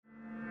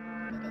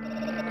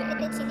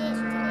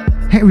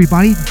Hey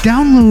everybody,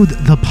 download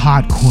the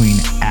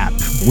Podcoin app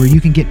where you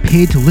can get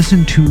paid to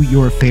listen to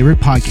your favorite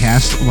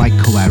podcasts like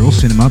Collateral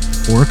Cinema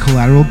or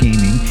Collateral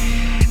Gaming.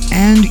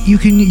 And you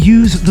can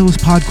use those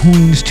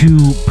Podcoins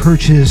to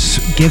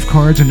purchase gift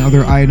cards and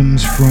other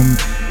items from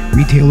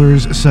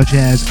retailers such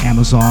as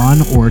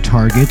Amazon or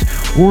Target,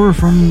 or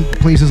from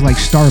places like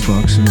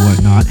Starbucks and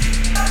whatnot.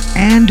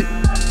 And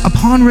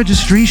upon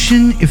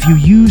registration, if you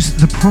use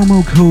the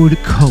promo code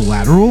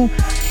COLLATERAL,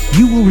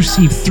 you will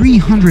receive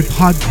 300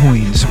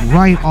 Podcoins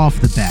right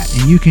off the bat,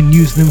 and you can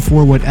use them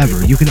for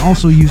whatever. You can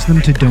also use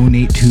them to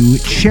donate to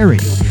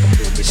charity.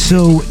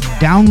 So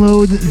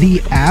download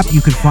the app.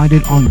 You can find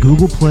it on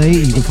Google Play.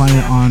 You can find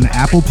it on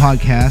Apple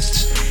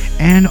Podcasts.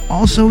 And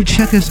also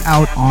check us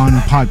out on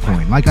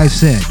Podcoin. Like I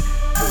said,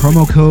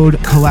 promo code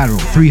COLLATERAL,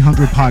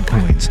 300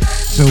 Podcoins.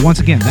 So once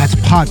again, that's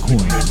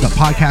Podcoin, the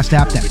podcast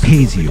app that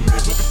pays you.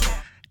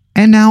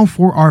 And now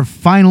for our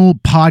final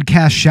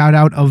podcast shout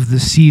out of the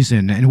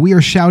season. And we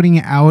are shouting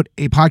out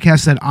a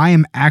podcast that I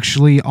am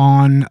actually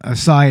on,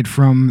 aside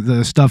from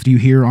the stuff you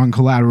hear on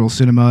Collateral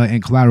Cinema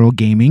and Collateral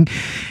Gaming.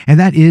 And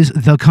that is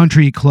the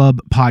Country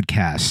Club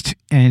Podcast.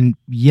 And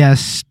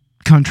yes,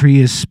 country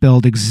is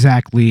spelled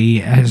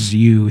exactly as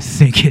you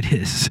think it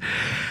is.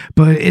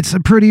 But it's a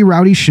pretty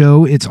rowdy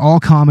show. It's all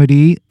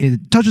comedy.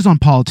 It touches on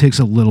politics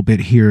a little bit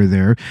here or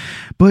there.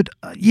 But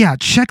yeah,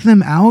 check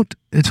them out.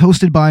 It's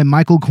hosted by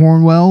Michael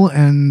Cornwell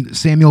and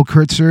Samuel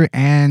Kurtzer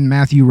and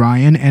Matthew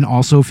Ryan, and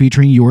also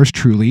featuring yours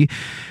truly.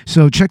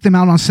 So check them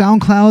out on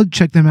SoundCloud,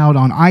 check them out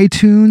on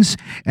iTunes,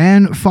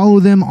 and follow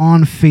them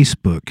on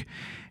Facebook.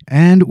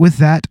 And with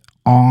that,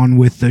 on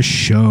with the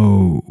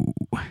show.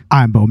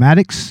 I'm Bo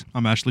Maddox.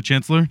 I'm Ashley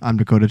Chancellor. I'm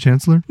Dakota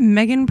Chancellor.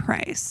 Megan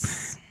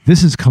Price.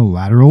 This is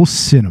Collateral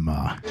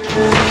Cinema.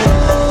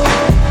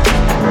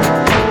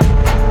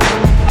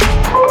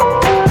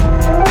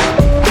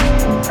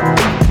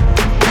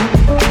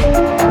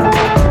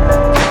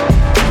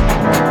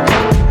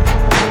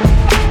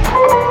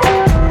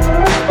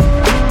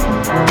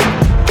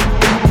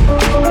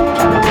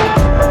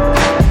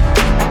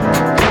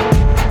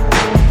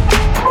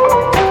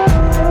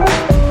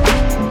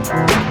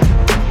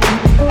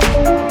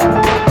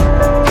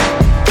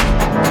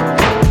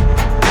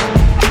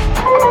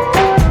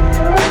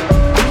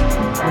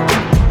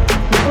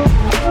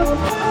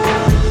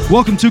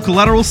 Welcome to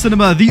Collateral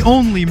Cinema, the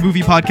only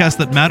movie podcast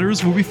that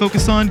matters, where we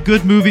focus on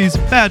good movies,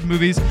 bad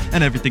movies,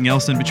 and everything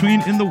else in between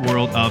in the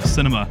world of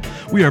cinema.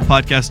 We are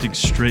podcasting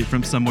straight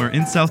from somewhere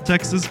in South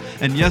Texas,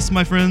 and yes,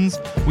 my friends,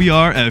 we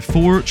are a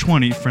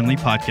 420 friendly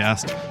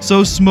podcast,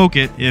 so smoke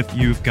it if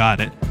you've got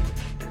it.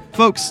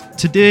 Folks,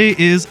 today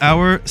is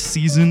our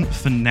season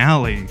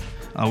finale.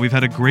 We've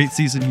had a great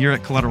season here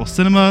at Collateral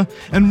Cinema,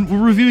 and we're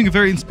reviewing a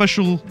very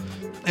special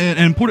and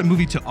important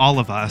movie to all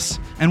of us,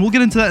 and we'll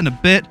get into that in a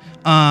bit,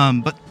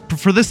 but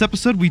for this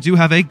episode, we do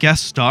have a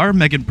guest star,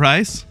 Megan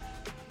Price.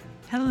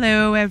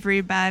 Hello,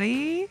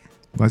 everybody.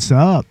 What's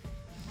up?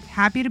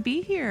 Happy to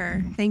be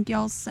here. Thank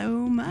y'all so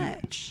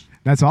much.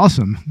 That's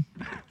awesome.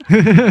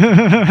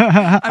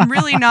 I'm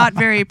really not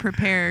very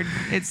prepared.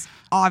 It's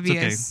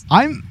obvious.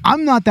 Okay.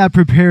 I'm not that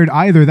prepared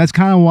either. That's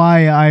kind of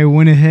why I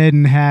went ahead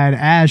and had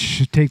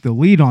Ash take the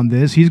lead on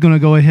this. He's going to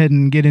go ahead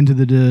and get into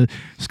the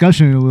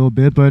discussion in a little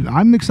bit, but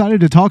I'm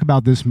excited to talk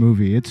about this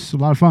movie. It's a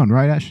lot of fun,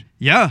 right, Ash?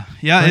 Yeah,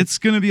 Right. It's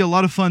going to be a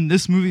lot of fun.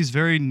 This movie is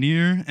very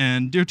near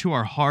and dear to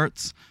our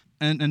hearts.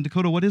 And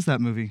Dakota, what is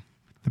that movie?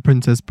 The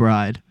Princess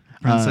Bride.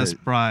 Princess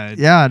Bride.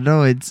 Yeah,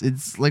 no,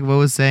 it's like what I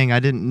was saying.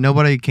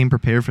 Nobody came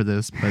prepared for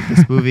this, but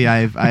this movie,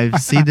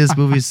 I've seen this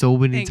movie so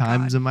many Thank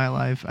times God. in my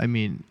life. I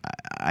mean,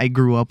 I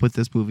grew up with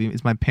this movie.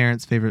 It's my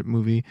parents' favorite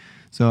movie,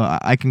 so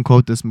I can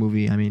quote this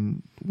movie. I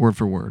mean, word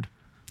for word.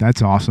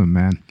 That's awesome,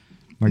 man.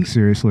 Like,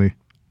 seriously.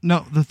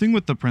 No, the thing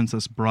with The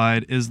Princess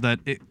Bride is that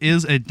it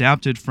is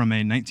adapted from a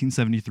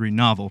 1973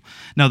 novel.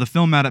 Now, the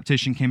film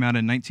adaptation came out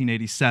in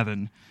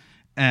 1987,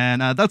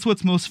 and that's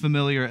what's most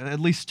familiar, at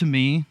least to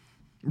me.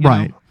 You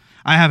Right. know?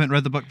 I haven't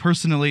read the book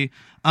personally,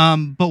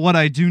 but what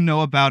I do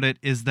know about it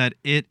is that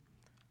it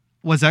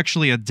was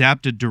actually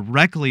adapted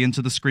directly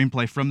into the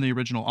screenplay from the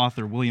original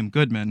author, William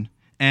Goodman.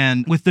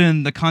 And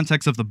within the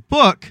context of the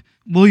book,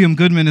 William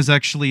Goodman is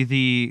actually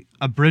the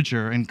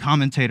abridger and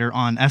commentator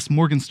on S.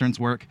 Morgenstern's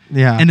work.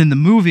 Yeah. And in the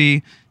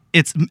movie,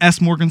 it's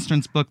S.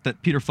 Morgenstern's book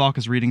that Peter Falk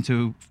is reading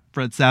to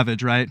Fred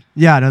Savage, right?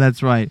 Yeah, no,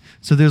 that's right.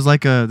 So there's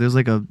like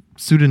a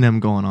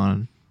pseudonym going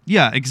on.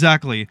 Yeah,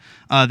 exactly.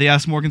 The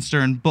S.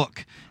 Morgenstern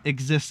book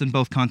exists in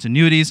both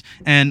continuities,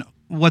 and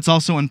what's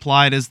also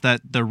implied is that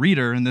the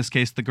reader, in this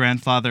case the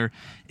grandfather,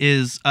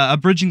 is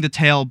abridging the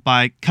tale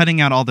by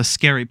cutting out all the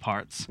scary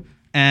parts.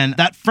 And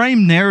that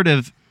frame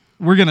narrative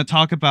we're going to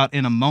talk about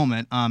in a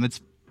moment.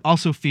 It's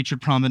also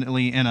featured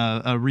prominently in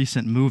a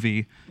recent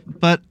movie.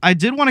 But I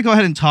did want to go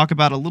ahead and talk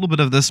about a little bit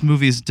of this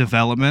movie's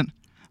development.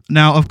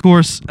 Now, of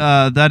course,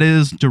 that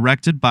is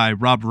directed by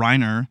Rob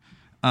Reiner.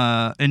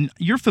 And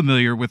you're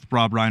familiar with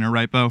Rob Reiner,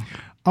 right, Bo?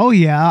 Oh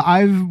yeah,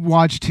 I've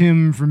watched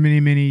him for many,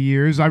 many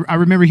years. I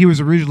remember he was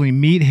originally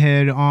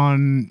Meathead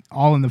on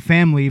All in the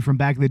Family from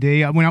back in the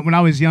day. When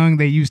I was young,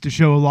 they used to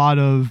show a lot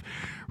of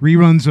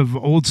reruns of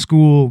old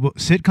school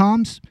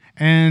sitcoms,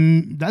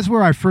 and that's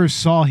where I first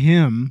saw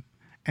him.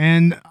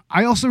 And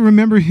I also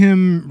remember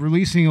him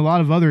releasing a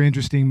lot of other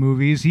interesting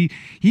movies. He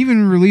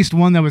even released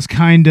one that was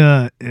kind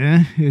of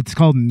It's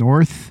called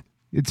North.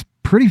 It's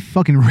pretty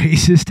fucking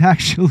racist,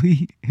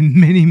 actually, in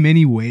many,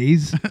 many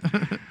ways.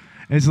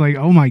 It's like,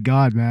 oh my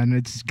God, man.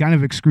 It's kind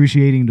of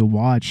excruciating to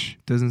watch.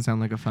 Doesn't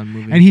sound like a fun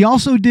movie. And he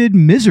also did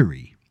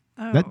Misery.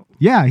 Oh,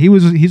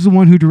 He's the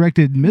one who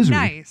directed Misery.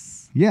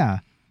 nice. Yeah.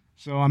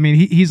 So, I mean,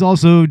 he's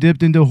also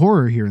dipped into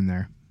horror here and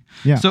there.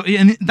 Yeah. So,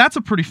 and that's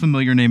a pretty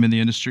familiar name in the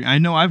industry. I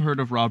know I've heard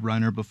of Rob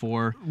Reiner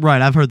before.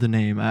 Right, I've heard the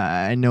name.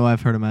 I know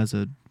I've heard him as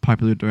a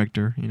popular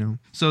director, you know.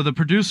 So the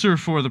producer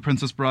for The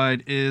Princess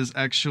Bride is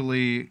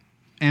actually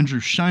Andrew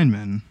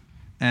Scheinman.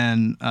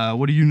 And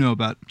what do you know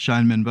about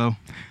Scheinman, Bo?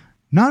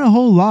 Not a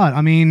whole lot.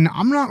 I mean,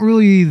 I'm not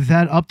really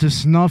that up to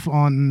snuff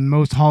on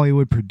most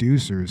Hollywood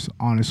producers,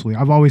 honestly.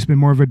 I've always been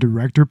more of a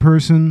director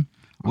person.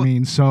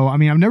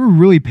 I've never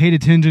really paid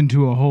attention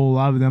to a whole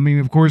lot of them. I mean,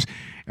 of course,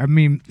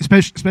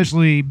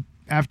 especially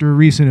after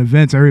recent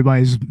events,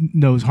 everybody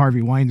knows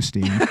Harvey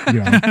Weinstein.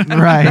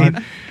 Right.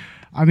 But,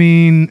 I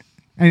mean,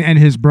 and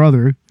his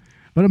brother.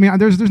 But I mean,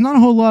 there's not a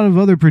whole lot of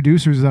other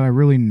producers that I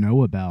really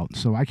know about,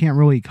 so I can't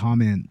really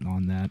comment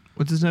on that.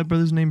 What's his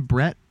brother's name?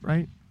 Brett,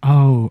 right?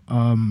 Oh,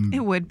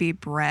 It would be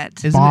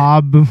Brett. Isn't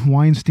Bob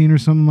Weinstein or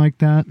something like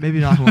that. Maybe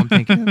not who I'm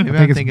thinking of. Maybe I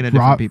I'm think thinking it's of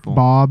different people.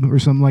 Bob or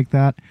something like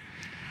that.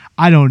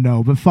 I don't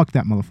know, but fuck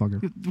that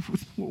motherfucker.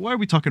 Why are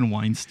we talking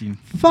Weinstein?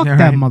 Fuck Yeah,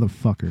 that right.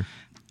 motherfucker.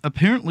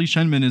 Apparently,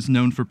 Scheinman is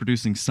known for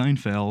producing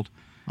Seinfeld.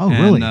 Oh,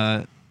 and, really?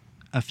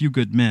 A Few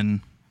Good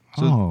Men.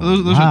 So Oh,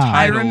 those wow. are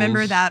I titles.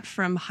 remember that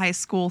from high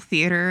school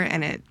theater,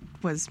 and it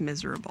was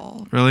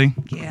miserable. Really?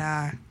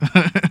 Yeah.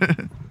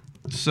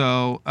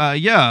 So,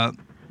 yeah.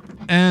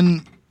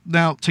 And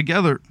now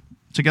together,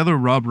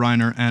 Rob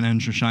Reiner and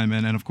Andrew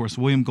Scheinman and, of course,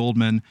 William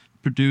Goldman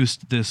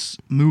produced this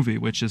movie,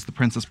 which is The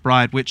Princess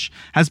Bride, which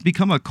has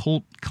become a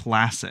cult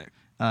classic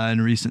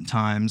in recent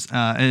times.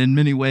 And in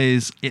many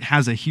ways, it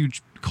has a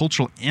huge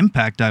cultural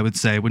impact, I would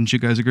say. Wouldn't you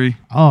guys agree?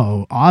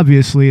 Oh,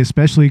 obviously,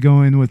 especially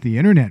going with the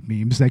internet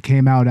memes that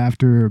came out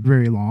after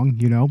very long,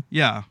 you know?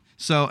 Yeah.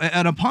 So,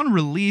 and upon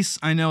release,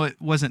 I know it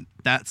wasn't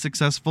that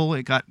successful.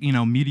 It got,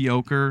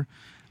 mediocre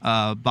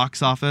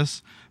box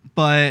office.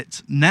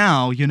 But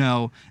now,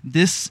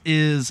 this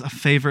is a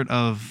favorite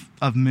of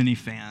many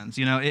fans.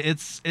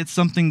 It's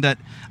something that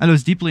I know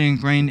is deeply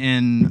ingrained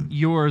in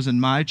yours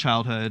and my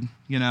childhood,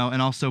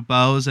 and also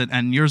Bo's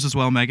and yours as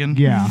well, Megan.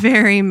 Yeah.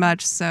 Very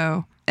much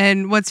so.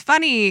 And what's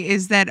funny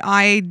is that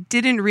I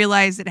didn't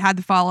realize it had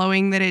the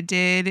following that it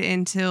did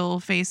until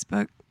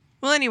Facebook.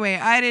 Well, anyway,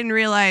 I didn't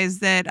realize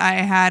that I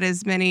had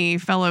as many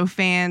fellow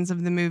fans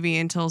of the movie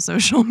until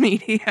social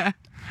media.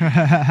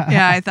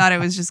 Yeah, I thought it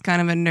was just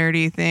kind of a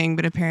nerdy thing,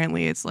 but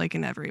apparently it's like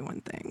an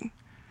everyone thing.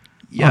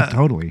 Yeah. Oh,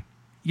 totally.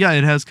 Yeah,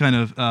 it has kind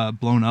of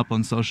blown up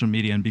on social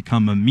media and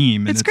become a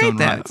meme in It's its great, own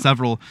right.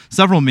 though.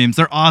 Several memes.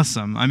 They're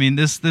awesome. I mean,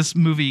 this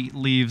movie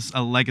leaves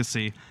a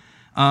legacy.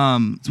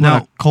 It's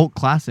not a cult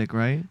classic,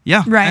 right?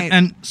 Yeah, Right,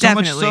 and so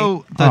definitely. much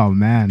so that Oh,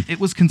 man. it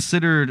was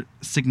considered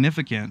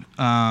significant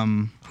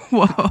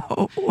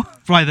Whoa.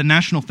 by the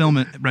National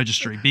Film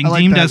Registry, being I like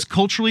deemed that. as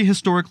culturally,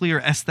 historically, or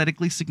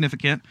aesthetically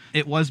significant.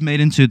 It was made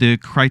into the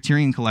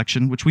Criterion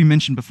Collection, which we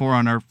mentioned before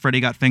on our Freddy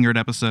Got Fingered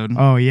episode.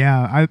 Oh,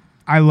 yeah.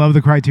 I love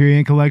the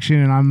Criterion Collection,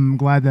 and I'm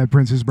glad that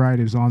Princess Bride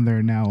is on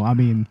there now. I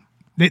mean,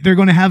 they're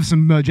going to have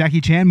some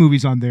Jackie Chan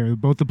movies on there,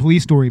 both the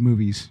Police Story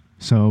movies.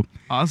 So,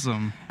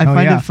 Awesome. I Oh,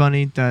 find yeah. it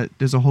funny that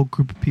there's a whole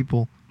group of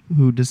people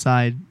who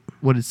decide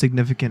what is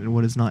significant and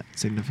what is not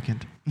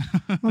significant.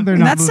 well, they're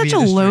not. That's such a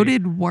industry.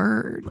 loaded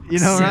word. You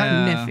know,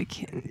 right?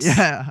 Significant.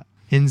 Yeah.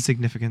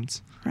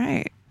 Insignificance.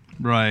 Right.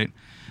 Right.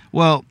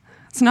 Well,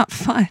 It's not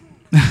fun.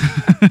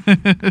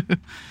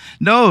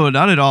 no,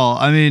 not at all.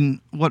 I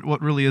mean,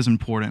 what really is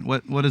important?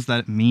 What does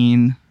that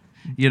mean?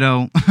 You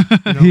know,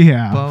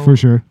 Yeah, Bo, for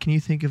sure. Can you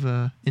think of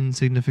a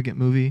insignificant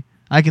movie?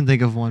 I can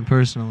think of one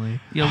personally.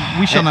 Yeah,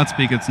 we shall not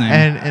speak its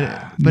name.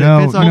 But no,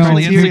 if it's on no,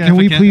 Criterion, can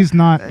we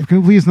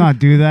insignificant. please not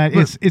do that?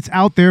 It's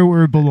out there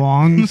where it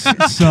belongs.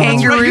 So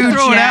Kangaroo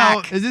throw it Jack.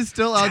 out. is it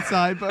still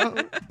outside, Bo?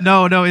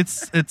 No,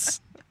 it's the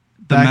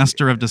Back-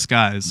 Master of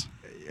Disguise.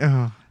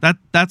 Oh,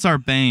 That's our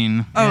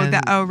bane.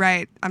 And-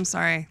 Right. I'm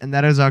sorry. and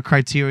that is our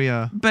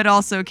criteria. But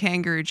also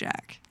Kangaroo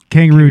Jack.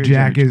 Kangaroo Kangaroo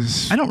Jack Jack.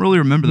 is. I don't really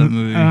remember that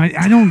movie.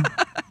 I don't.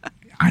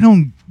 I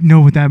don't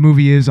know what that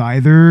movie is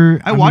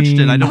either. I watched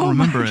it. I mean, don't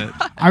remember it.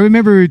 I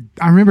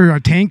remember a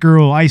Tank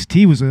Girl.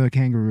 Ice-T was a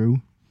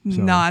kangaroo.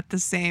 So. Not the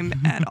same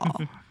at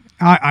all,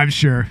 I'm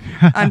sure.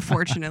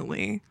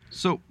 unfortunately.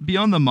 So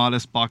beyond the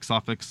modest box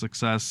office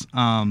success,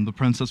 The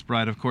Princess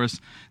Bride, of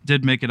course,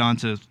 did make it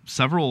onto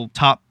several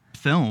top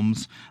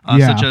films,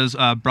 Yeah. such as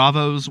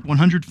Bravo's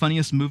 100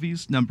 Funniest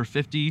Movies, number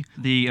 50,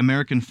 the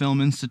American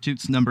Film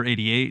Institute's number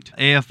 88,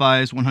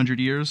 AFI's 100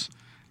 Years,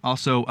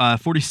 Also,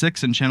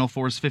 46 in Channel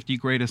 4's 50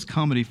 Greatest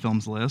Comedy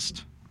Films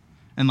list.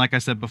 And like I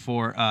said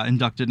before,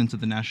 inducted into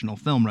the National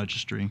Film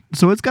Registry.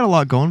 So it's got a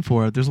lot going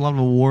for it. There's a lot of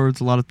awards,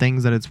 a lot of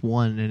things that it's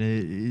won, and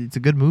it's a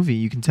good movie.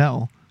 You can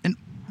tell. And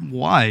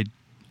why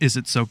is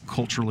it so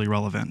culturally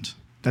relevant?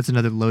 That's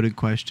another loaded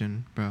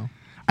question, bro.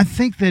 I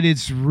think that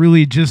it's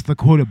really just the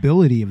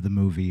quotability of the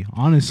movie.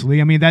 Honestly,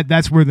 I mean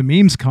that's where the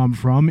memes come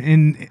from,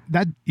 and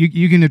that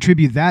you can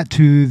attribute that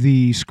to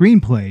the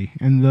screenplay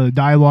and the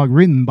dialogue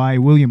written by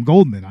William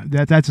Goldman.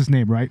 That's his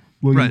name, right?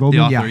 William Right,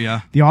 Goldman. the author,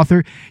 yeah. The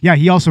author. Yeah,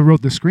 he also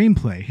wrote the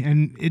screenplay,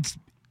 and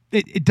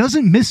it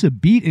doesn't miss a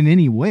beat in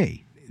any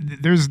way.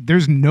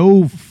 There's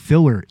no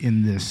filler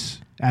in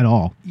this at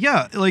all.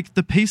 Yeah, like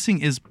the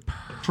pacing is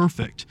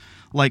perfect.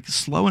 Like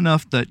slow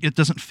enough that it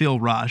doesn't feel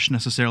rushed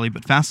necessarily,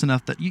 but fast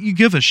enough that you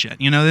give a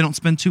shit. You know, they don't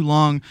spend too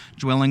long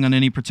dwelling on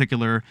any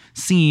particular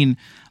scene.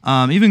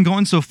 Even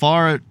going so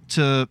far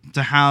to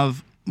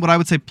have what I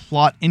would say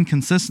plot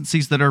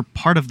inconsistencies that are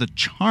part of the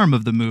charm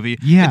of the movie.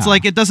 Yeah. It's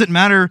like it doesn't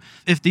matter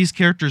if these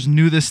characters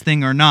knew this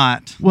thing or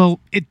not. Well,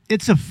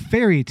 it's a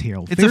fairy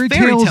tale. It's a fairy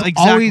tales tale,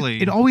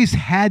 exactly. It always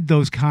had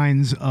those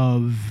kinds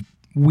of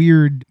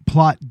weird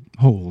plot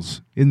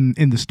holes in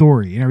the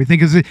story and everything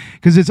because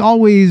it's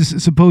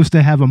always supposed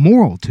to have a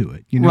moral to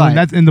it, you know.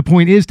 Right. And the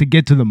point is to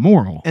get to the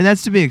moral. And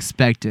that's to be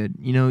expected.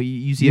 You know,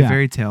 you see a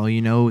fairy tale,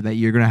 you know that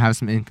you're going to have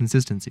some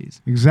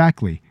inconsistencies.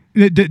 Exactly.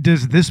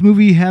 Does this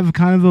movie have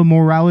kind of a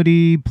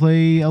morality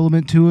play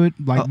element to it,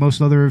 like most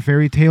other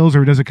fairy tales,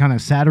 or does it kind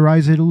of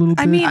satirize it a little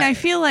bit? I mean, I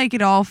feel like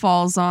it all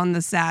falls on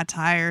the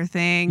satire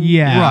thing.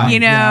 Yeah. Right. You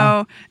know,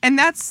 Yeah. and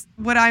that's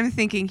what I'm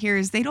thinking here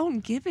is they don't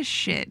give a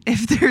shit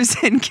if there's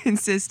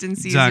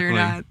inconsistencies Exactly. or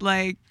not.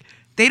 Like,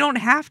 they don't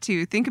have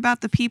to. Think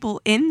about the people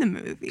in the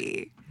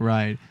movie.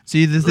 Right.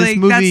 See, this Like,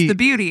 movie. that's the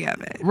beauty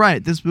of it.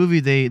 Right. This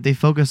movie, they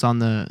focus on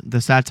the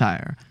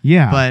satire.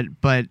 Yeah.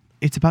 But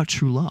it's about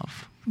true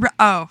love.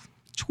 Oh,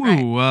 True Right.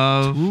 True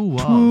love. True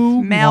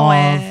love.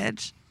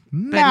 marriage.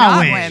 But not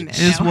women.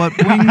 is what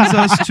brings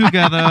us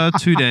together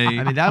today.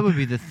 I mean, that would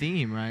be the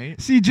theme, right?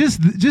 See, just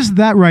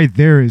that right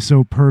there is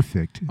so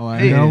perfect. Oh,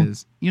 Hey, it know?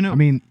 is. You know, I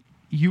mean,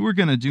 you were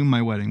gonna do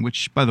my wedding,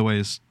 which by the way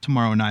is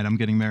tomorrow night. I'm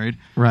getting married.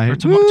 Right.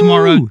 Or Woo!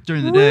 tomorrow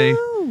during the day.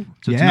 Woo!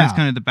 So Yeah. tonight's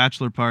kind of the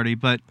bachelor party.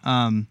 But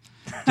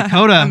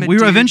Dakota, I'm a we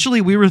were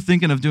dude.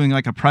 thinking of doing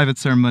like a private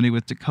ceremony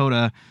with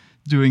Dakota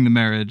doing the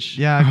marriage.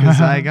 Yeah,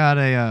 because I got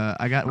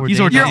ordained. He's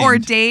You're ordained.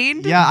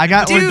 ordained? Yeah, I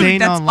got Dude,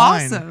 ordained that's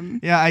online. awesome.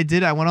 Yeah, I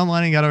did. I went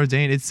online and got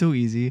ordained. It's so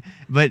easy.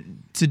 But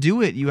to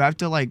do it, you have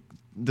to like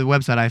the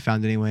website I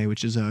found anyway,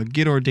 which is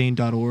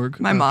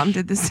getordained.org. My mom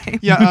did the same.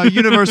 Yeah,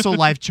 Universal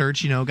Life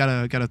Church. You know,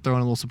 gotta throw in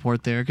a little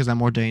support there because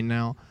I'm ordained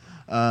now.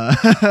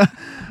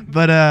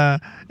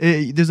 But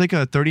there's like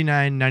a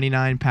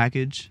 $39.99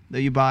 package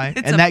that you buy,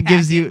 It's and a that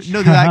gives you package.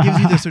 that gives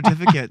you the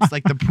certificates,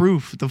 like the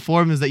proof, the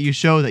forms that you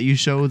show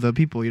the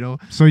people. You know,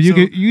 so you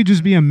could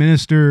just be a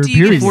minister. Do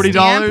you get period. a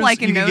 $40 like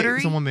a you can notary?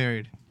 get someone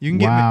married. You can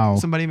Wow.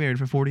 get somebody married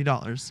for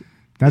 $40.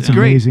 That's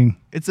Great. amazing.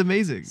 It's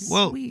amazing.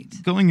 Well,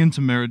 Sweet. going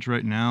into marriage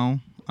right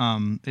now,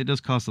 it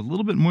does cost a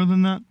little bit more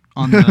than that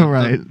on the,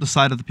 Right. the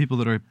side of the people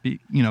that are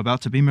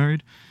about to be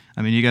married.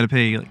 I mean, you got to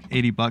pay like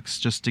 $80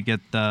 just to get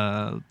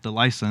the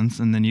license,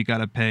 and then you got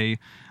to pay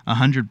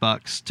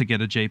 $100 to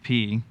get a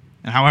JP,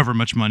 and however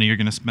much money you're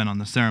going to spend on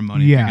the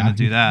ceremony if Yeah, you're going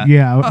to do that.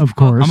 Yeah, of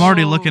course. I'm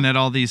already Oh. looking at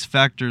all these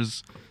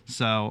factors.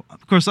 So,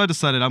 of course, I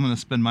decided I'm going to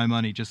spend my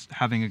money just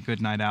having a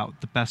good night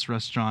out, the best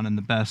restaurant and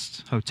the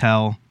best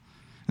hotel,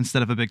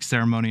 instead of a big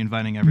ceremony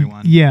inviting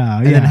everyone. Yeah,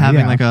 and then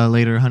having like a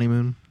later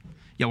honeymoon.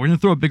 Yeah, we're going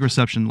to throw a big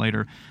reception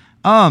later.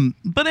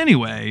 But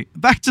anyway,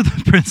 back to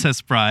the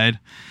Princess Bride.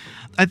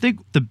 I think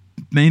the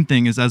main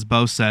thing is, as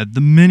Bo said,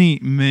 the many,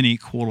 many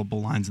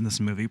quotable lines in this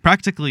movie.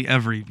 Practically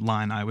every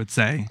line, I would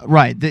say.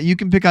 Right. That you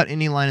can pick out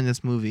any line in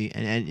this movie,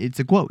 and it's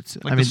a quote.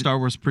 Like the Star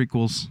Wars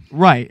prequels.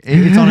 Right.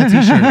 It's on a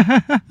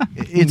T-shirt.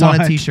 It's on a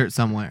What? T-shirt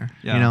somewhere.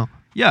 Yeah. You know.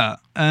 Yeah,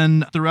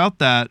 and throughout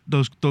that,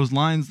 those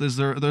lines, there's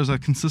a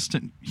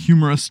consistent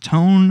humorous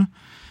tone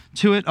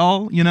to it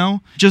all, you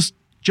know? Just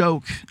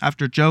joke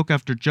after joke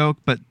after joke,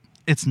 but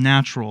it's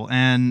natural,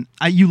 and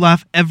you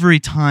laugh every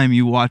time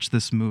you watch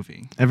this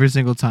movie. Every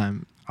single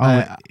time.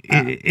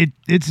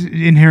 It's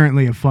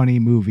inherently a funny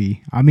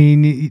movie. I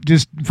mean,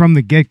 just from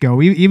the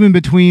get-go, even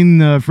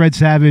between Fred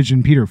Savage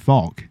and Peter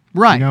Falk.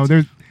 Right. You know,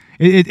 there's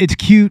it's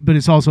cute, but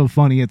it's also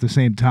funny at the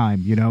same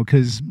time, you know,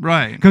 because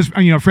Right.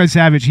 Fred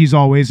Savage, he's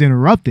always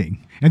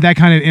interrupting, and that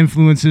kind of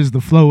influences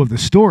the flow of the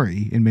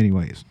story in many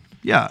ways.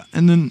 Yeah,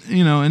 and then,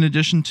 in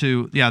addition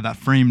to, that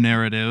frame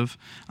narrative,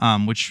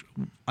 which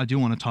I do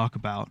want to talk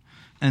about,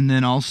 and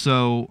then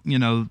also,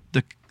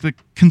 the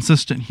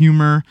consistent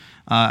humor,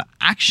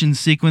 action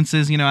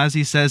sequences, as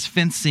he says,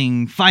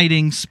 fencing,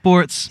 fighting,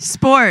 sports.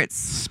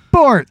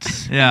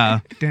 Sports. Yeah.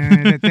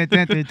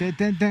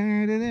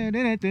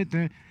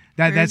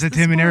 That's a the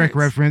Tim and Eric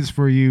sports? reference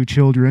for you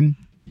children.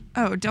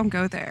 Oh, don't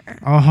go there.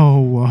 Oh,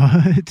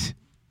 what?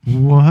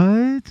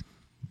 What?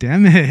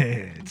 Damn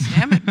it.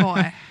 Damn it,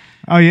 boy.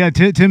 Oh, yeah,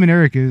 Tim and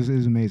Eric is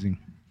amazing.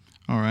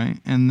 All right.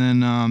 And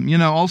then,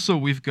 also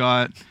we've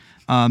got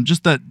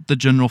Just that the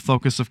general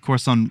focus, of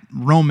course, on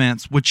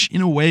romance, which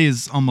in a way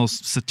is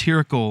almost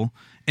satirical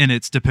in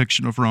its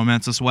depiction of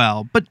romance as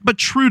well, but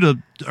true to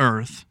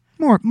earth.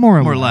 More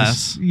or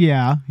less.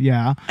 Yeah.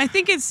 I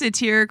think it's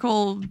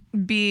satirical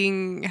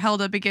being held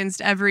up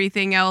against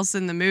everything else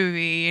in the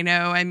movie. You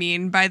know, I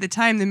mean, by the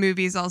time the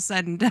movie's all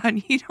said and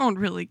done, you don't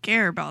really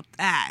care about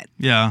that.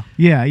 Yeah.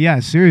 Yeah,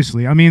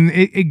 seriously. I mean,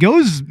 it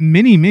goes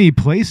many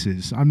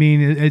places. I mean,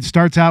 it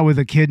starts out with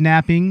a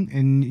kidnapping,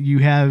 and you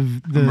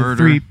have the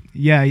murder.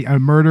 a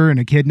murder and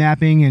a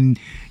kidnapping, and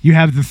you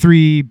have the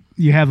three.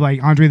 You have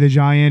like Andre the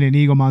Giant and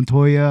Inigo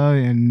Montoya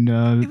and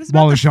It was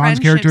about Wallace Shawn's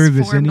character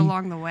friendships formed Vicini.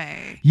 along the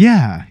way.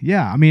 Yeah.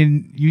 I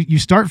mean, you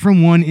start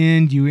from one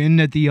end, you end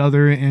at the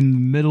other, and the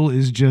middle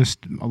is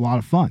just a lot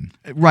of fun.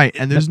 Right,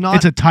 and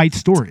It's a tight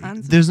story.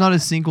 there's not a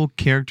single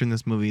character in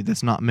this movie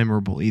that's not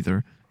memorable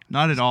either.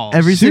 Not at all.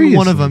 Every single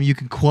one of Seriously. them you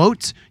can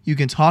quote, you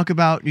can talk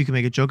about, you can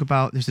make a joke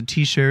about. There's a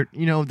T-shirt.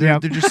 You know, they're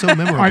just so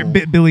memorable. All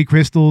right, Billy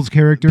Crystal's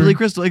character. Billy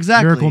Crystal,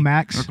 exactly. Miracle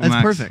Max. Miracle That's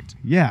Max. perfect.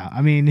 Yeah,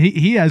 I mean,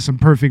 he has some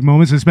perfect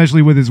moments,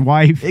 especially with his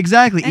wife.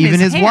 Exactly. And Even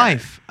his his hair.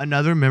 wife,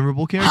 another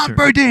memorable character.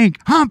 Humperdinck.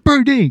 I'm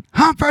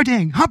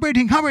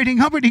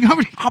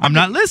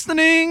not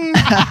listening.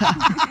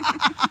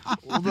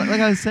 Well,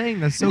 like I was saying,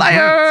 that's so great.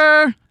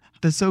 Liar.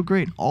 That's so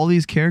great. All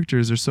these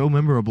characters are so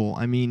memorable.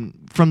 I mean,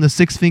 from the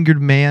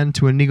Six-Fingered Man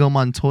to Inigo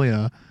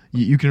Montoya,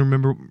 you can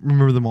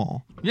remember them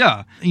all.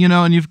 Yeah, you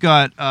know, and you've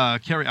got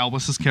Carrie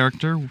Elwes's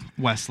character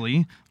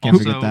Wesley, Can't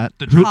also forget that.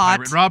 the Hot.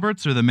 Pirate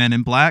Roberts or the Men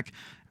in Black.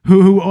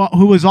 Who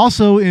was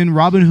also in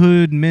Robin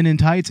Hood Men in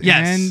Tights,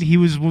 Yes. and he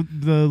was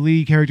the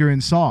lead character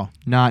in Saw.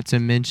 Not to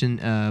mention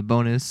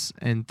bonus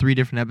and 3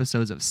 different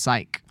episodes of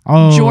Psych.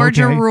 Oh,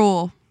 Georgia okay.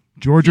 Rule.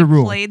 Georgia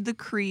Rule. Played the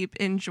creep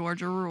in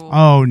Georgia Rule.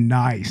 Oh,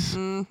 nice.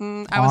 I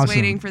was Awesome.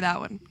 waiting for that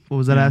one. What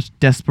was that, Ash?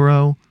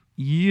 Despero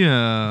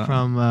Yeah,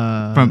 from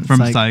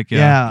Psych.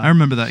 Yeah. I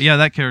remember that. Yeah,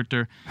 that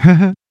character.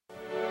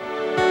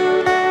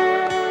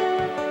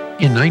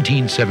 In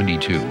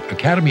 1972,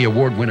 Academy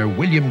Award winner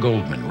William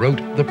Goldman wrote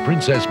The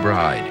Princess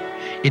Bride.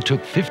 It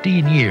took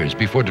 15 years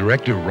before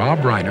director Rob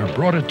Reiner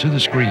brought it to the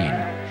screen.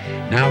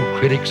 Now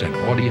critics and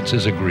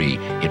audiences agree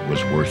it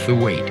was worth the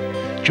wait.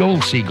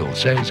 Joel Siegel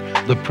says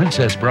The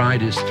Princess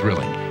Bride is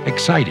thrilling,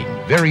 exciting,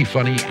 very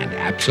funny, and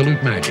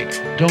absolute magic.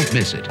 Don't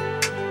miss it.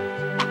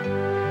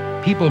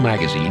 People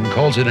magazine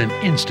calls it an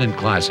instant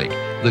classic,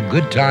 the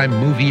good time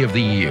movie of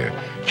the year.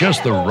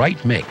 Just the right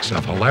mix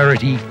of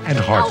hilarity and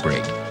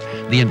heartbreak.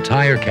 The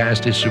entire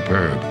cast is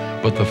superb,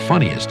 but the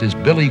funniest is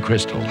Billy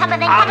Crystal.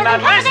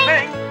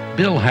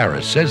 Bill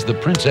Harris says The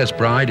Princess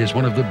Bride is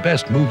one of the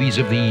best movies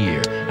of the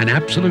year, an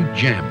absolute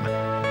gem.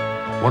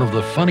 One of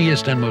the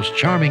funniest and most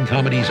charming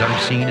comedies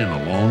I've seen in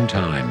a long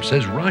time,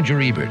 says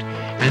Roger Ebert.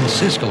 And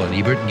Siskel and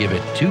Ebert give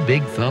it 2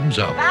 big thumbs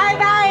up.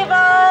 Bye-bye,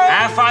 boys!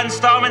 Have fun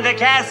storming the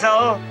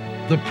castle!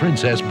 The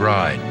Princess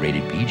Bride,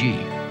 rated PG.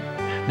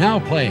 Now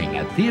playing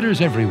at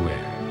theaters everywhere.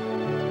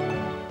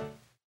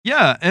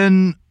 Yeah,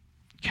 and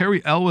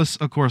Carrie Elwes,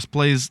 of course,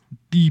 plays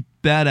the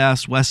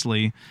badass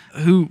Wesley,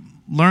 who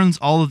learns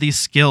all of these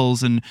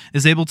skills and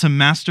is able to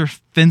master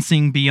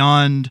fencing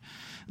beyond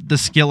the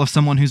skill of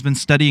someone who's been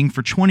studying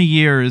for 20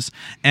 years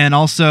and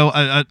also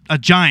a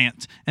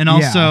giant. And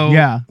also,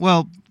 yeah.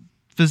 well,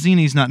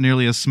 Vizzini's not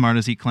nearly as smart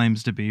as he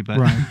claims to be, but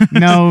Right.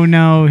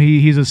 No,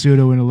 he's a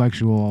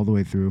pseudo-intellectual all the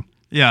way through.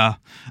 yeah.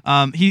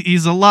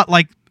 He's a lot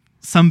like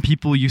some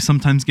people you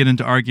sometimes get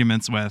into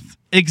arguments with.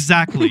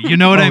 Exactly. You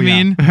know what I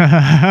mean?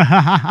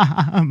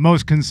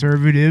 Most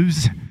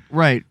conservatives.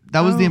 Right.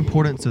 That was the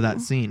importance of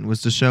that scene,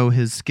 was to show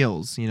his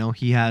skills. You know,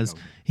 he has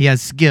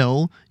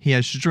skill, he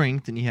has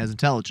strength, and he has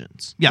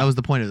intelligence. Yeah. That was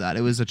the point of that.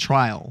 It was a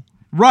trial.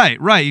 Right.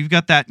 You've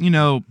got that,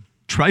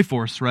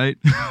 Triforce, right?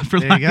 For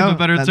There lack you of a go.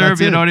 better That's term,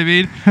 you it. know what I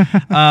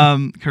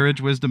mean?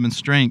 Courage, wisdom, and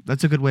strength.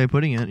 That's a good way of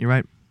putting it. You're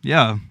right.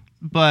 Yeah.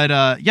 But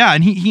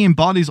and he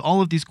embodies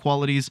all of these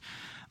qualities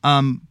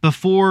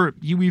before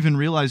you even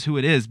realize who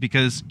it is,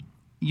 because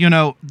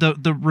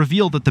the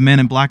reveal that the Man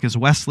in Black is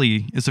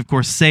Wesley is of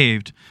course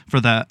saved for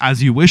the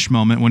as you wish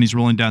moment when he's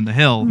rolling down the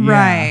hill.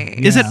 Right.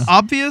 Is it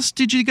obvious,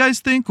 did you guys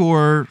think,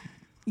 or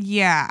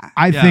Yeah.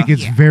 I think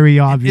it's Yeah. very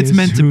obvious. It's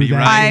meant to who be, that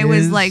right? I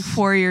was is. like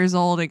 4 years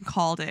old and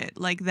called it.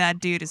 Like, that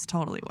dude is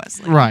totally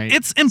Wesley. Right.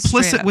 it's Straight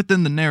implicit up.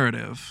 within the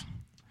narrative?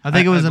 I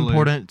think it was believe.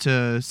 important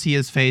to see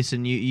his face,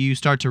 and you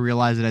start to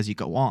realize it as you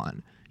go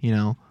on. You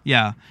know.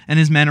 Yeah, and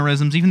his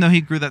mannerisms, even though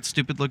he grew that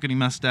stupid looking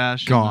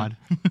mustache. God.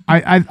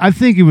 I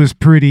think it was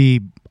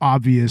pretty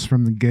obvious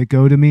from the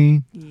get-go to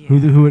me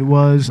who it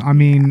was. I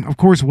mean, of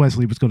course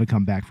Wesley was going to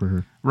come back for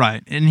her.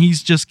 Right, and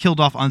he's just killed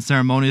off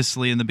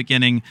unceremoniously in the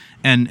beginning,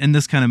 and in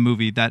this kind of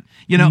movie that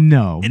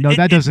No,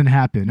 that doesn't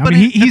happen. I but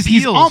mean, it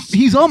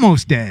he's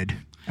almost dead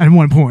at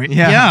one point.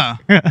 Yeah.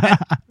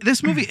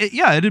 This movie,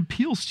 it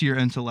appeals to your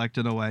intellect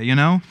in a way,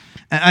 And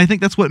I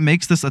think that's what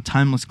makes this a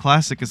timeless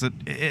classic, is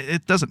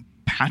it doesn't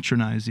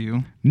patronize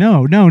you.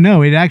 No.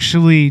 It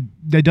actually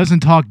that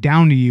doesn't talk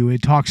down to you.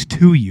 It talks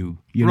to you.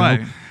 You know?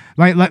 Right.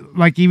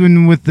 Like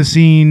even with the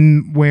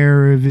scene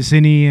where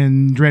Vicini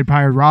and Dread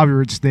Pirate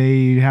Roberts,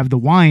 they have the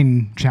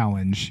wine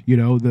challenge,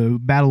 the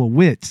battle of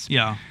wits.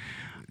 Yeah.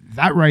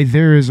 That right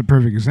there is a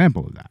perfect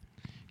example of that.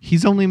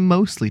 He's only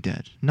mostly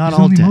dead, not He's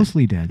all only dead.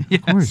 mostly dead,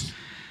 Yes. of course.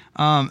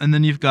 And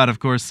then you've got, of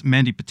course,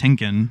 Mandy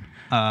Patinkin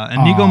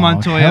and Inigo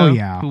Montoya, hell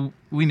yeah. who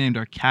we named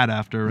our cat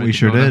after. Right, We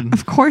sure Dakota? did.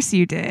 Of course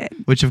you did.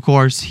 Which, of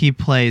course, he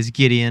plays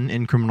Gideon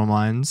in Criminal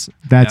Minds.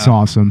 That's Yeah.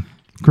 awesome.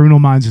 Criminal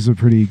Minds is a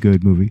pretty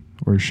good movie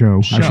or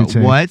show, I should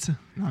say. What?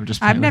 No, I'm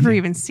just I've playing never with you.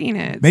 even seen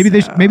it. Maybe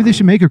so. they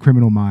should make a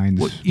Criminal Minds.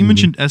 Well, you movie.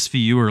 mentioned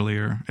SVU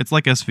earlier. It's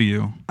like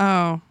SVU.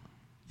 Oh,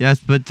 Yes,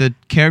 but the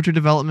character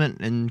development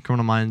in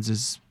Criminal Minds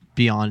is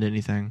beyond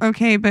anything.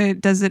 okay,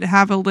 but does it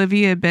have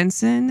Olivia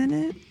Benson in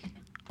it?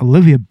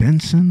 Olivia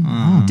Benson.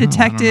 Oh,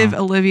 Detective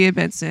Olivia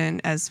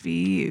Benson,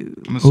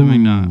 SVU. I'm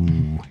assuming not.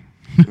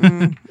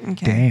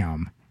 Okay.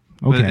 Damn.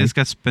 But Okay. it's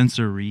got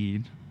Spencer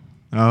Reed.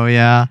 Oh,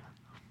 yeah.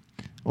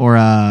 Or,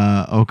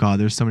 oh, God,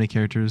 there's so many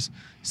characters.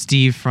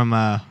 Steve from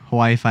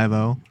Hawaii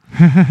Five-0.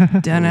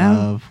 Don't know.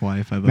 Love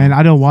Hawaii Five-0. Man,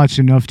 I don't watch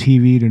enough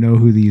TV to know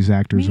who these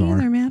actors Me are.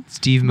 neither, man.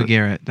 Steve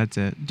McGarrett, that's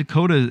it.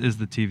 Dakota is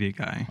the TV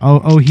guy.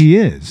 Oh, he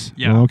is.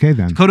 Yeah. Well, okay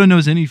then. Dakota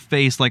knows any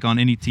face like on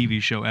any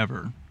TV show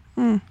ever.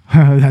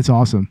 That's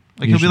awesome.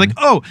 Like he'll be usually. like,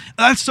 "Oh,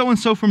 that's so and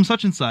so from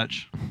such and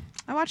such."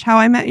 I watch How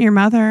I Met Your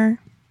Mother.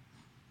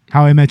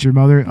 How I Met Your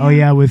Mother. Oh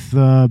yeah, with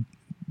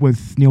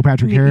Neil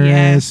Patrick Harris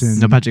Yes. and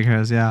No, Patrick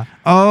Harris, yeah.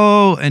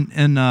 Oh,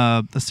 and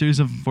a series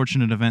of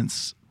unfortunate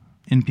events.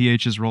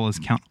 NPH's role as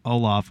Count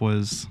Olaf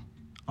was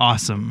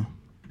awesome.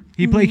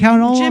 he played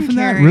Count Olaf Jim in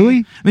that. Carrey. Really?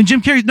 I mean,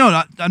 Jim Carrey.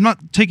 No, I'm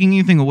not taking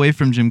anything away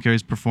from Jim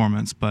Carrey's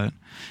performance, but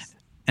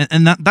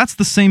and that's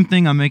the same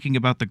thing I'm making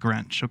about The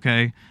Grinch.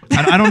 Okay,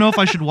 I don't know if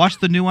I should watch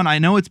the new one. I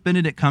know it's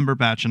Benedict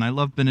Cumberbatch, and I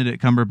love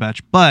Benedict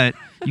Cumberbatch, but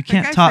you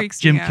can't guy top freaks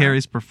Jim me out.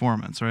 Carrey's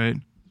performance, right?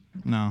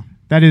 No.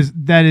 That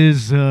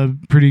is a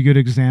pretty good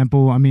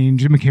example. I mean,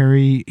 Jim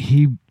Carrey,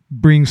 he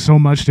brings so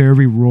much to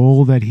every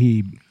role that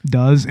he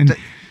does, and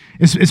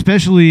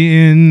especially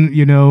in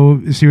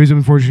a series of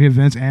unfortunate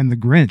events and The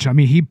Grinch. I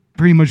mean, he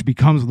pretty much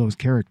becomes those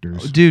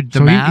characters. Oh, dude, The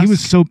so Mask? he was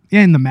so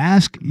in The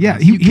Mask. Yeah,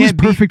 You he was can't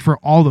be- perfect for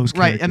all those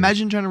Right, characters.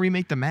 imagine trying to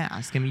remake The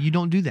Mask. I mean, you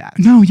don't do that.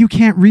 No, you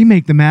can't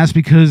remake The Mask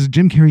because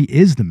Jim Carrey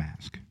is The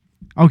Mask.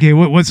 Okay,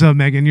 what's up,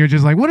 Megan? You're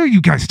just like, what are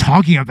you guys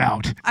talking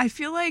about? I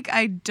feel like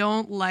I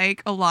don't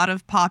like a lot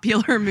of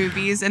popular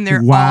movies, and they're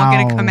all Wow.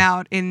 going to come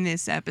out in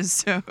this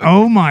episode.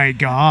 Oh my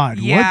God!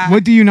 Yeah.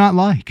 What do you not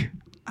like?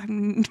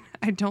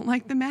 I don't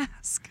like The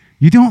Mask.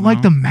 You don't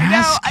like The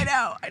Mask? I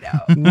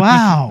know.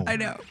 Wow. I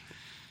know.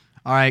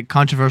 All right,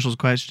 controversial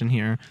question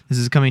here. This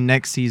is coming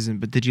next season,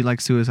 but did you like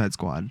Suicide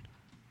Squad?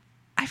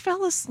 I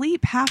fell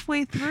asleep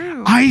halfway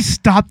through. I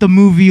stopped the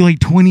movie like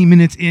 20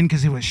 minutes in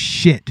because it was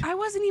shit. I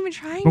wasn't even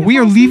trying. But to we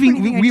are fall asleep or leaving.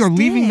 anything, I We are just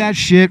leaving did. that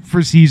shit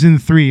for season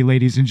 3,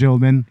 ladies and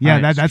gentlemen. Yeah,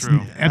 Right, that's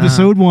true.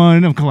 episode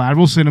 1 of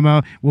Collateral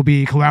Cinema. Will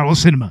be Collateral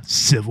Cinema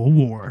Civil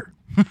War.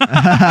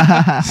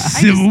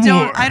 Civil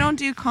War. I don't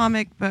do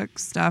comic book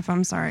stuff.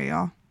 I'm sorry,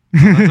 y'all.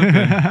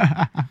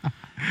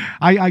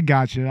 I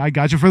got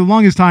you. For the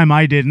longest time,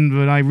 I didn't,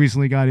 but I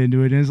recently got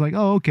into it, and it's like,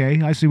 oh,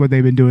 okay. I see what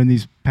they've been doing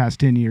these past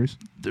 10 years.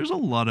 There's a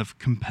lot of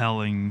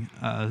compelling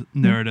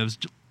narratives,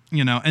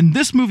 and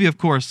this movie, of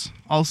course,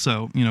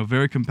 also,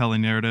 very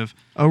compelling narrative.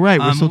 Oh, right,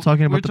 we're still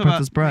talking we're about The talking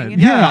Princess about- Bride.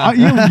 Yeah.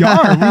 You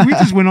are. We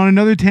just went on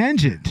another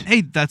tangent.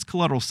 Hey, that's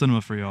Collateral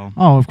Cinema for y'all.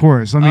 Oh, of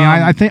course. I mean,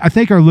 I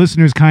think our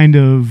listeners kind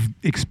of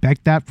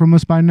expect that from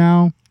us by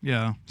now.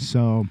 Yeah,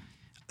 So,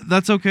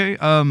 that's okay.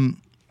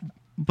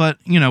 But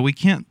we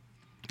can't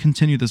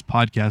continue this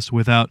podcast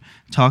without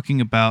talking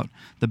about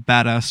the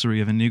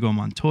badassery of Inigo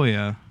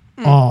Montoya.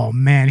 oh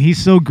man, he's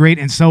so great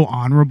and so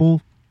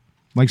honorable.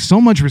 Like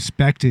so much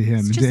respect to him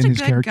He's and just a his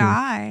good character.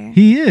 guy.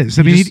 He is.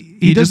 I mean, just- he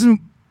he just-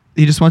 doesn't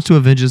He just wants to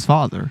avenge his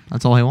father.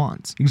 That's all he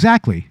wants.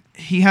 exactly.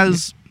 He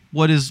has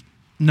what is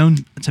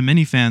known to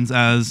many fans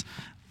as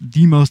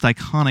the most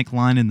iconic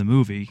line in the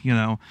movie,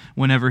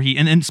 whenever he,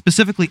 and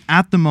specifically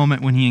at the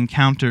moment when he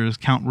encounters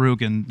Count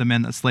Rugen, the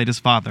man that slayed his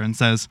father, and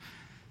says,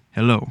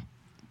 "Hello,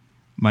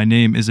 my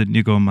name is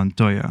Inigo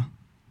Montoya.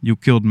 You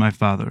killed my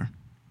father.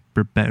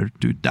 Prepare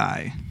to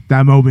die."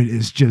 That moment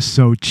is just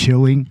so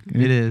chilling.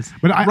 It is.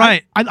 But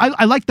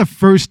I like the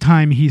first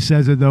time he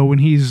says it though, when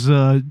he's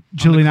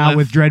chilling out cliff.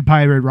 with Dread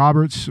Pirate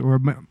Roberts or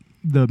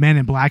the Man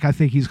in Black, I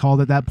think he's called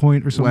at that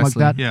point or something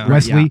Wesley. like that. Yeah.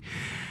 Wesley.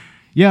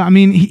 Yeah, I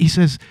mean, he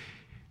says,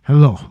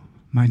 "Hello,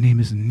 my name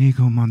is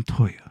Inigo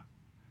Montoya.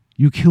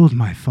 You killed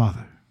my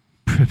father.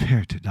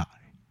 Prepare to die."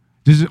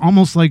 This is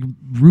almost like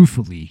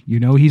ruefully,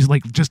 he's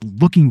like just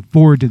looking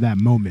forward to that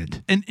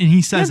moment. And he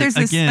says there's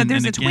it again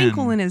there's and a again.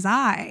 twinkle in his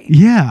eye.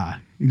 Yeah,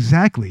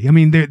 exactly. I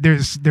mean,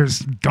 there's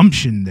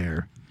gumption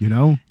there,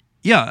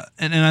 Yeah,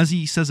 and as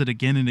he says it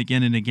again and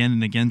again and again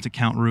and again to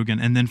Count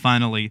Rugen, and then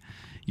finally,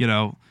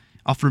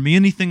 offer me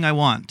anything I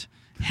want,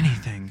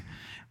 anything.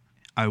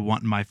 I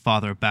want my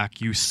father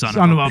back, you son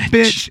Son of of a a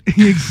bitch.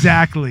 bitch.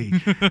 Exactly.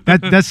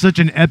 That's such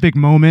an epic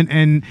moment.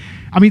 And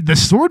I mean, the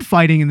sword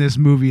fighting in this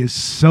movie is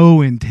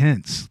so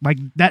intense. Like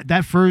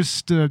that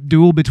first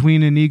duel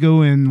between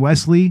Inigo and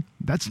Wesley,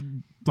 that's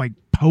like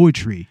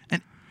poetry.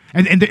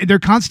 And they're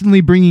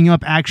constantly bringing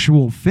up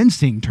actual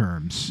fencing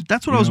terms.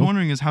 That's what you I was know?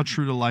 wondering is how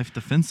true to life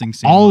the fencing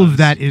scene All was. of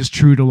that is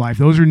true to life.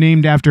 Those are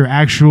named after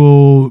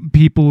actual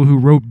people who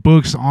wrote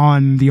books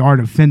on the art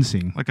of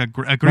fencing. Like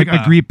Like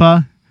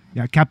Agrippa,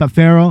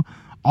 Capaferro.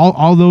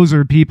 All those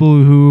are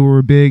people who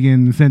were big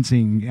in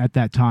fencing at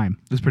that time.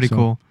 That's pretty So,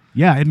 cool.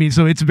 Yeah, I mean,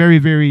 so it's very,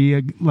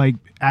 very like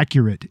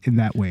accurate in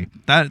that way.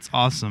 That's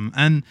awesome.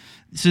 And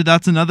so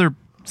that's another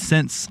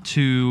sense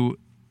to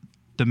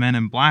the Men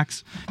in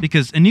Blacks,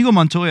 because Inigo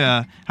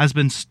Montoya has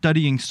been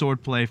studying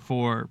swordplay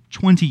for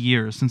 20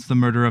 years since the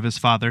murder of his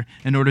father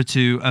in order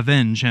to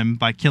avenge him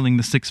by killing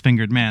the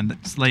six-fingered man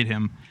that slayed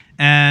him.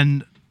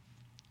 And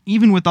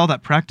even with all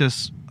that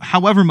practice,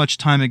 however much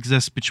time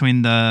exists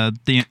between the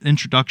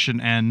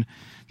introduction and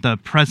the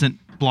present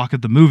block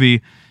of the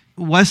movie,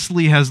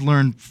 Wesley has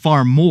learned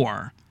far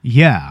more.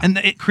 Yeah. And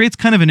it creates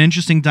kind of an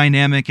interesting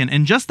dynamic.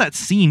 And just that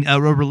scene, a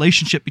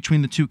relationship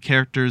between the two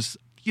characters,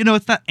 you know,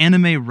 it's that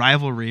anime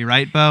rivalry,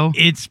 right, Bo?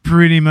 It's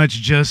pretty much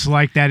just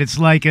like that. It's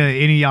like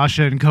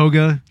Inuyasha and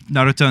Koga,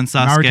 Naruto and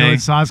Sasuke. Naruto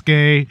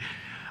and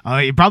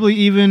Sasuke. Probably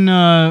even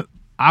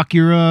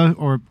Akira,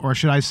 or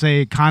should I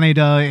say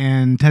Kaneda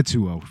and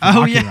Tetsuo. from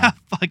Oh, Akira. yeah.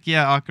 Fuck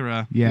yeah,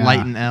 Akira. Yeah. Light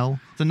and L.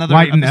 It's another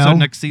Light and episode L.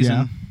 next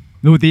season.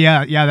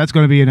 Yeah, that's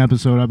going to be an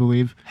episode, I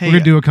believe. Hey, We're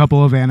going to do a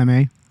couple of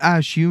anime.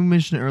 Ash, you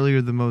mentioned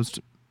earlier the most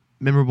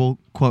memorable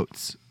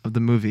quotes of the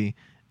movie.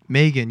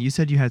 Megan, you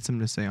said you had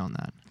something to say on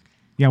that.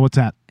 Yeah, what's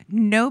that?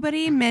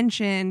 Nobody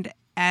mentioned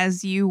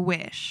 "As You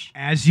Wish,"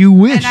 As you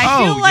wish. and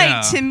I feel like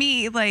yeah. to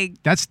me,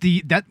 like That's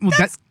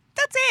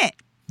that's it.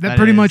 that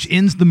pretty is. much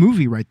ends the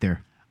movie right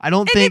there. I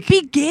don't And think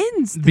it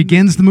begins.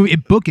 Begins the movie.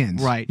 It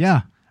bookends. Right.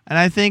 Yeah. And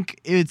I think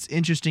it's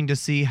interesting to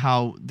see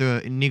how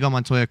the Inigo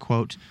Montoya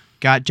quote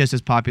got just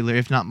as popular,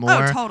 if not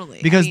more. totally.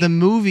 I Because the mean-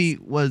 movie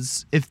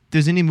was, if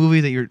there's any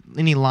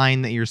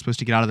line that you're supposed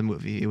to get out of the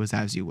movie, it was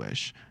 "As You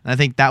Wish." And I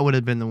think that would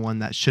have been the one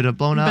that should have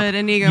blown up. But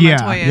Inigo Yeah,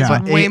 Montoya yeah. is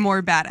But way it-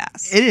 more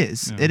badass. It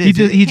is. Yeah. It He is.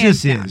 just, he Hands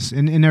just down. is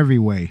in every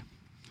way.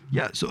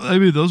 Yeah, so I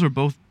mean, those are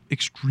both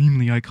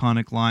extremely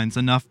iconic lines.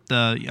 Enough,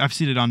 I've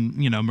seen it on,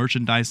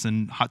 merchandise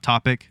and Hot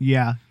Topic.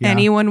 Yeah. Yeah.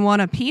 Anyone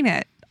want a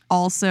peanut?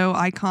 Also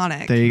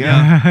iconic. There you go.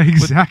 Yeah.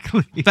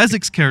 exactly.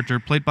 Fezzik's character,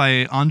 played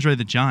by Andre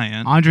the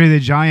Giant. Andre the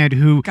Giant,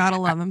 who Gotta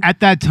love him.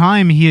 at that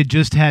time he had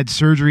just had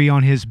surgery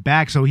on his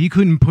back, so he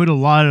couldn't put a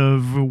lot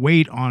of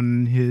weight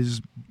on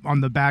his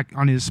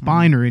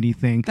spine or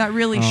anything. That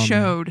really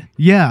showed.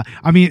 Yeah,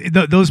 I mean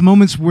those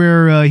moments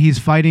where he's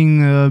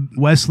fighting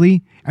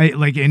Wesley,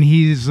 and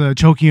he's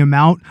choking him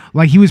out,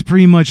 like he was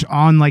pretty much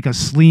on like a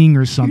sling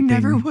or You something.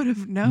 never would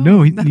have known.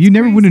 No, That's you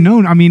never would have crazy.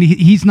 known. I mean,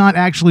 he's not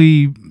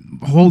actually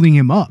holding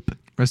him up.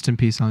 Rest in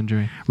peace,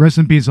 Andre. Rest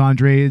in peace,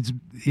 Andre.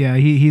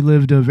 He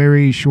lived a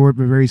very short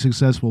but very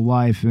successful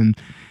life, and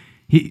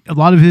a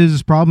lot of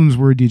his problems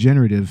were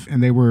degenerative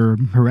and they were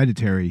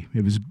hereditary.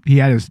 He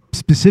had a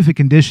specific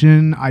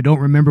condition. I don't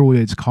remember what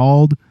it's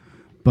called,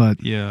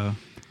 but Yeah.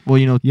 Well,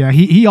 yeah,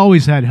 he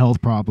always had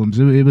health problems.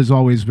 It was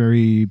always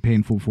very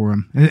painful for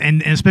him,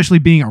 and especially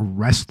being a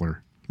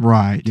wrestler.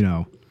 right.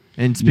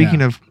 And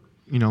speaking Yeah. of,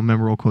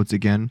 memorable quotes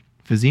again,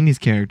 Fazzini's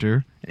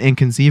character,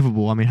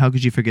 inconceivable. I mean, how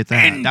could you forget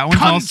that? That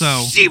one's also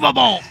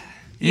Conceivable.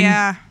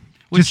 Yeah.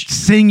 Just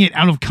saying it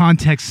out of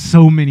context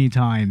so many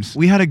times.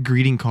 We had a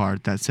greeting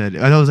card that said,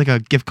 it was like a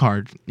gift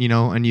card,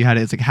 and you had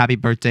it's like happy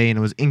birthday and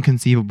it was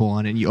inconceivable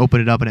on it. And you open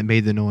it up and it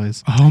made the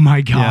noise. Oh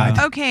my god.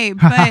 Yeah. Okay,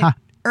 but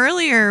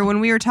earlier when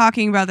we were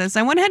talking about this,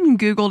 I went ahead and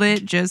Googled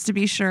it just to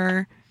be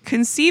sure.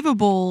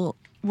 Conceivable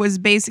was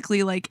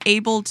basically like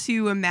able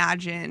to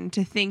imagine,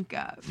 to think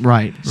of.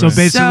 Right. So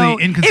basically, So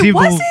inconceivable.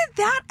 it wasn't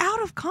that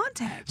out of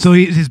context. So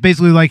he's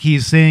basically like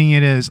he's saying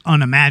it as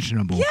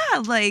unimaginable. Yeah,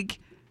 like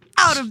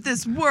out of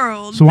this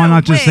world. So why no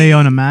not just way. say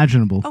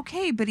unimaginable?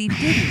 Okay, but he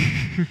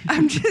didn't.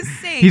 I'm just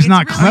saying. He's it's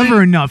not really-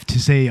 clever enough to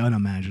say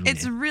unimaginable.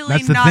 It's really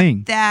That's the not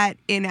thing. that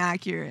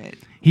inaccurate.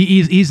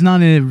 He's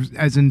not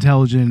as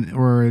intelligent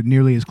or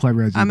nearly as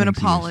clever as he I'm an thinks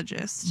he is.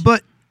 apologist.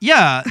 But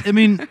yeah, I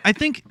mean, I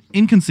think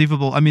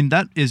inconceivable,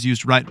 that is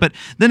used right. But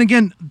then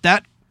again,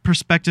 that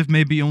perspective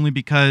may be only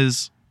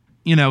because,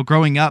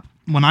 growing up,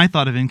 when I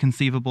thought of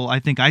inconceivable, I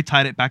think I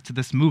tied it back to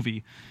this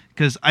movie.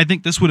 Because I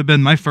think this would have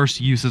been my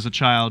first use as a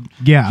child,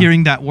 Yeah.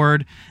 hearing that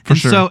word. For and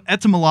sure. so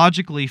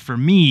etymologically for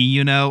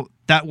me,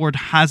 that word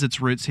has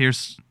its roots here,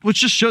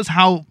 which just shows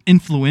how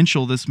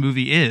influential this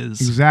movie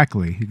is.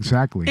 Exactly.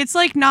 It's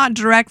like not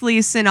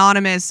directly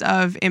synonymous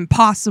of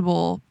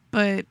impossible,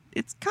 but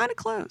it's kind of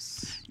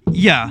close.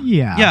 Yeah.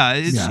 Yeah. Yeah.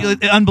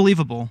 It's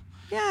unbelievable.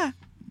 Yeah.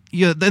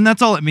 Yeah, and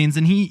that's all it means.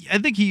 And I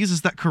think he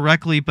uses that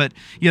correctly. But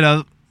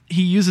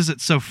he uses it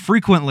so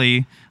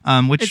frequently,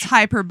 which It's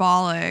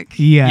hyperbolic.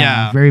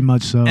 Yeah, very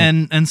much so.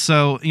 and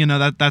so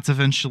that's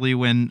eventually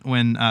when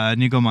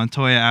Inigo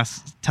Montoya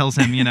tells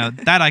him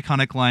that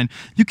iconic line,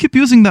 "You keep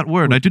using that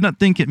word. I do not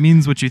think it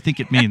means what you think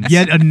it means."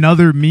 Yet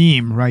another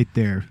meme right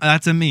there.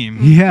 That's a meme.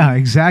 Yeah,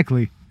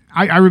 exactly.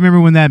 I remember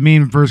when that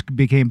meme first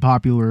became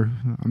popular.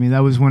 I mean,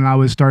 that was when I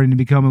was starting to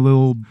become a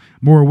little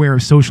more aware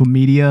of social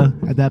media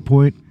at that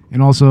point,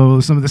 and also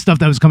some of the stuff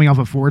that was coming off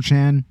of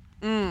 4chan.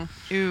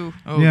 Ew.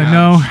 Oh, Yeah, gosh.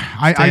 no,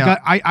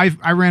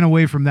 I ran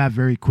away from that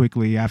very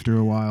quickly after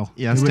a while.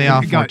 Yeah, stay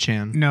off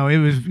 4chan. No,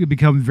 it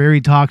became very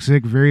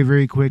toxic very,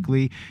 very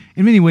quickly.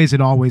 In many ways,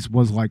 it always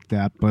was like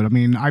that. But I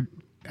mean,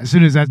 as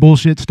soon as that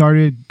bullshit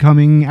started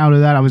coming out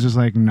of that, I was just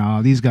like,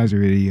 no, these guys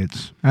are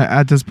idiots.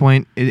 At this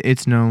point,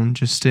 it's known.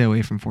 Just stay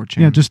away from 4chan.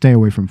 Yeah, just stay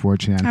away from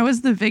 4chan. I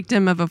was the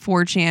victim of a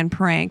 4chan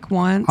prank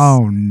once.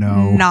 Oh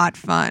no, Not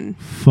fun.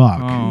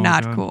 fuck, Oh,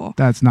 Not God. cool.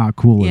 that's not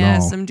cool Yeah,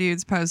 at all. some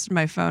dudes posted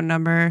my phone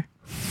number.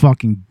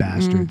 Fucking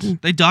bastards.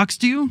 They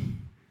doxed you?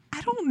 I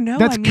don't know.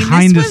 That's I mean,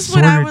 kinda, this was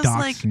when I sorta was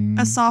like doxing.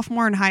 a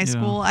sophomore in high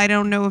school. I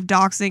don't know if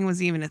doxing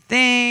was even a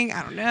thing.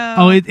 I don't know.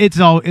 Oh,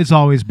 it's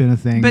always been a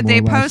thing. But more they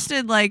or less.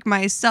 posted like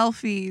my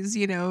selfies,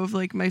 of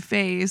like my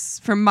face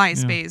from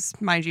MySpace,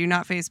 mind you,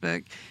 not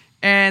Facebook.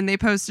 And they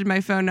posted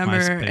my phone number,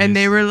 MySpace. and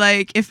they were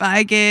like, if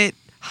I get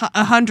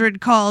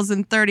 100 calls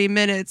in 30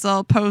 minutes,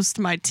 I'll post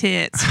my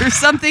tits or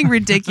something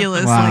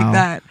ridiculous Wow. like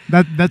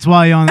that. That's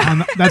why on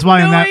that's why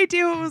no on that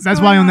idea what was that's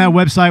going why on that on.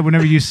 website,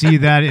 whenever you see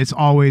that, it's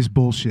always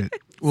bullshit.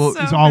 Well,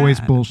 So It's always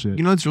bad. bullshit.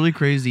 you know what's really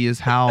crazy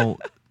is how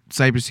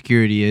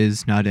cybersecurity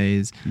is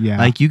nowadays. Yeah.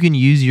 Like you can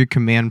use your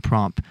command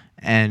prompt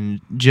and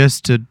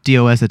just to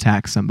DOS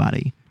attack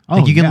somebody. Oh,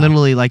 Like you can yeah.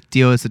 literally like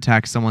DOS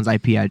attack someone's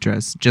IP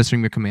address just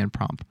from your command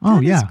prompt. Oh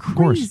That is yeah, of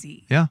course.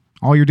 crazy. Yeah.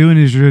 All you're doing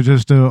is you're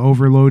just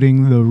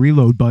overloading the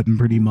reload button,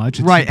 pretty much.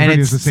 It's Right, and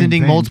pretty it's much the same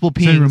sending thing. multiple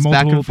Sending pings back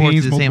multiple and forth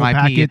pings, to the same IP,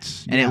 multiple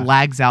packets. and Yeah. it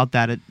lags out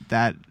that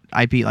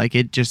IP. Like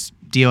it just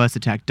DOS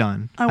attack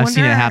done. I I've wonder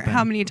seen it happen.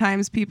 how many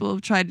times people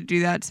have tried to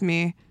do that to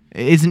me.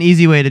 It's an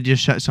easy way to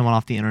just shut someone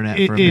off the internet.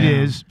 It- for a it bit.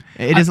 is.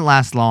 It doesn't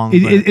last long.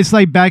 It, but- it's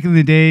like back in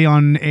the day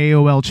on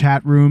AOL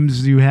chat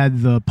rooms, you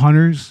had the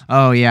punters.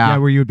 oh yeah,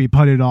 Where you would be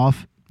punted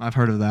off. I've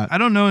heard of that. I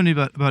don't know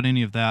about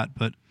any of that,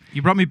 but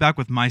you brought me back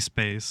with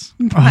MySpace.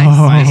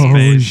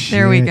 MySpace. shit.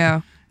 There we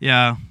go.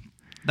 Yeah.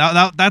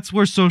 That's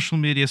where social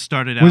media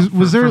started out.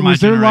 Was there for my a lot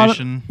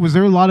generation.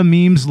 of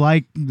memes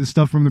like the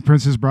stuff from The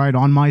Princess Bride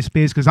on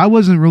MySpace? Because I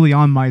wasn't really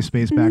on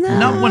MySpace back then.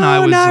 Not when I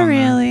was not on there.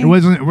 really. It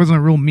wasn't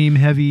a real meme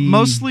heavy.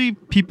 Mostly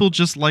people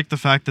just like the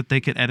fact that they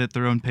could edit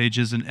their own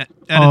pages and edit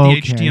Oh, the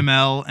okay.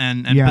 HTML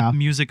and Yeah. put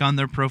music on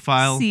their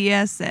profile.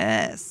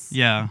 CSS.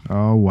 Yeah.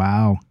 Oh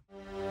wow.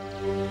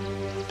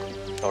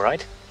 All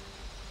right.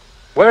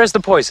 Where is the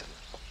poison?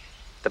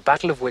 The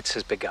battle of wits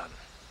has begun.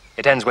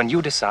 It ends when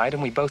you decide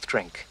and we both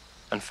drink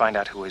and find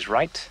out who is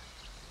right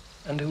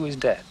and who is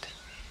dead.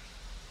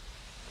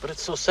 But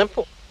it's so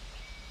simple.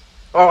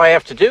 All I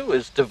have to do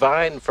is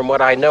divine from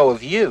what I know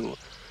of you.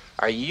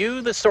 Are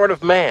you the sort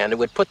of man who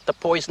would put the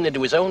poison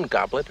into his own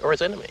goblet or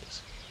his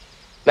enemy's?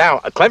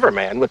 Now, a clever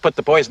man would put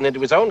the poison into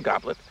his own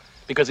goblet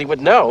because he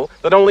would know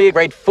that only a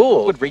great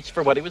fool would reach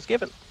for what he was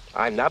given.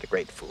 I'm not a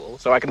great fool,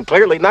 so I can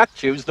clearly not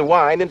choose the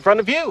wine in front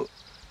of you.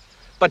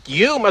 But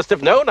you must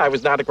have known I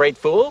was not a great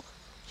fool.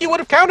 You would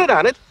have counted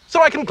on it,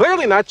 so I can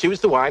clearly not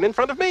choose the wine in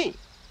front of me.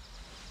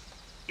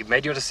 You've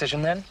made your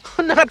decision then?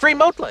 Not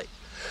remotely.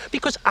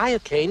 Because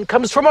iocane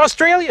comes from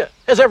Australia,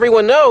 as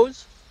everyone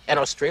knows. And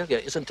Australia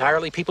is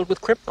entirely peopled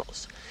with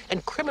criminals.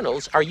 And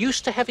criminals are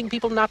used to having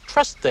people not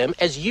trust them,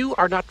 as you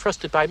are not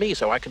trusted by me,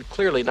 so I can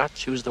clearly not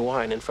choose the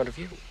wine in front of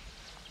you.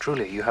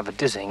 Truly, you have a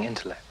dizzying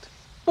intellect.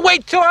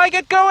 Wait till I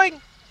get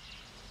going!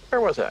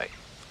 Where was I?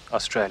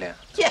 Australia.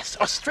 Yes,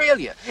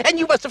 Australia. And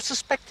you must have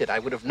suspected I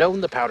would have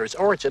known the powder's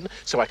origin,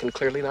 so I can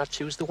clearly not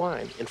choose the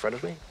wine in front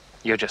of me.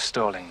 You're just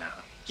stalling now.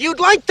 You'd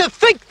like to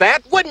think that,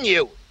 wouldn't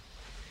you?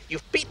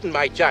 You've beaten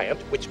my giant,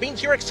 which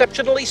means you're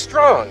exceptionally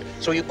strong.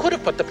 So you could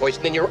have put the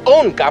poison in your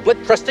own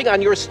goblet, trusting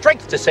on your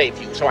strength to save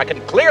you, so I can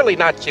clearly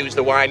not choose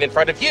the wine in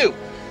front of you.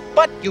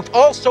 But you've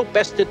also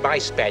bested my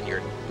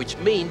Spaniard, which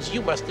means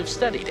you must have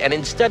studied. And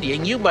in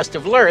studying, you must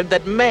have learned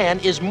that man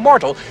is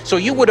mortal, so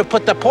you would have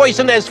put the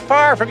poison as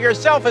far from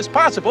yourself as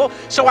possible,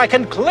 so I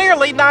can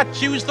clearly not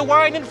choose the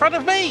wine in front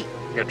of me.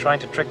 You're trying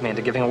to trick me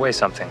into giving away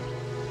something.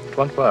 It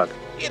won't work.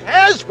 It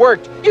has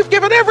worked. You've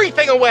given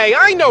everything away.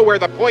 I know where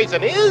the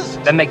poison is.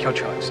 Then make your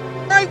choice.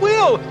 I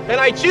will, and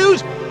I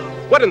choose.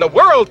 What in the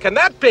world can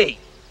that be?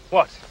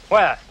 What?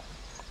 Where?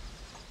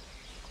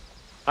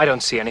 I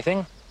don't see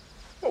anything.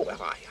 Oh,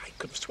 well, I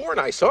could have sworn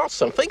I saw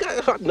something.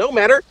 No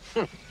matter.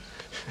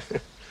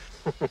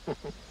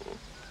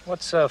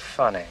 What's so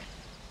funny?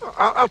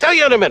 I'll tell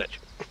you in a minute.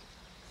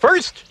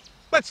 First,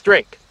 let's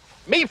drink.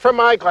 Me from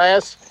my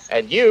glass,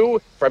 and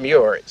you from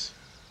yours.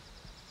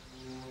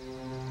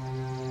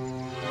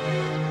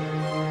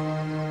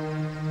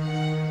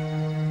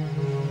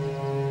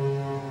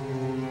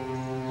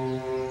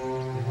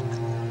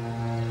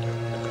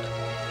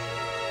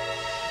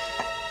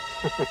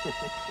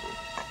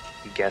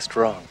 You guessed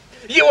wrong.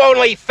 You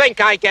only think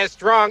I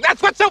guessed wrong.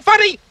 That's what's so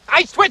funny.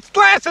 I switched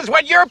glasses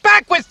when your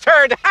back was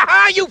turned. Ha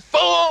ha, you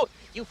fool.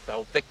 You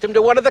fell victim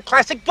to one of the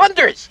classic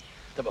blunders.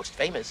 The most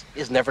famous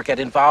is never get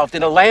involved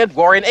in a land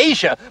war in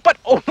Asia, but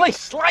only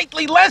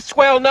slightly less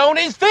well known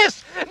is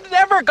this.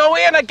 Never go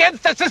in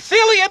against a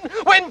Sicilian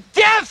when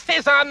death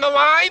is on the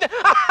line.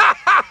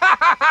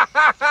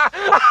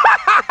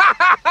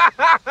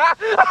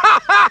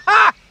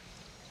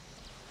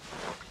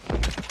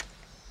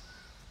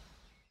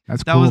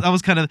 That's That cool.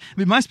 was kind of. I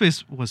mean,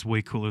 MySpace was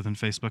way cooler than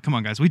Facebook. Come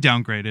on, guys, we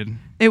downgraded.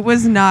 It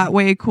was not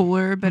way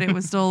cooler, but it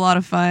was still a lot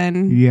of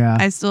fun. Yeah.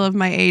 I still have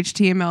my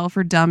HTML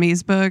for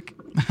Dummies book.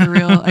 For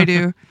real, I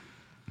do.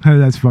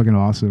 That's fucking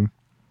awesome.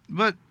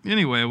 But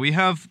anyway, we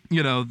have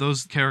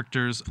those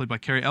characters played by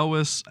Carrie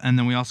Elwes, and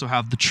then we also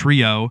have the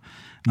trio.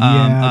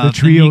 Yeah, the of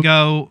trio.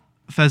 Inigo,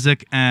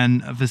 Fezzik,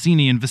 and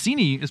Vicini. And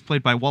Vicini is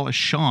played by Wallace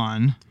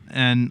Shawn.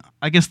 And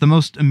I guess the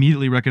most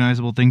immediately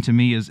recognizable thing to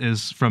me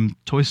is from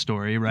Toy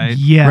Story, right?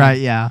 Yeah. Right,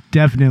 yeah.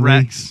 Definitely.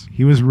 Rex.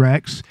 He was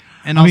Rex.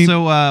 And I mean-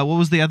 also, what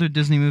was the other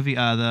Disney movie?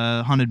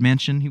 The Haunted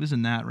Mansion. He was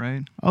in that,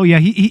 right? Oh yeah,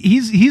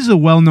 he's a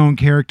well-known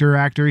character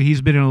actor.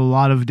 He's been in a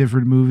lot of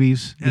different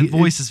movies. His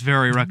voice is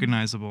very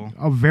recognizable.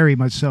 Oh, very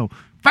much so.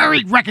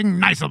 Very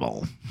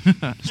recognizable.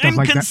 Stuff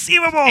like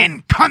that.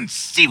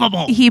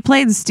 Inconceivable. He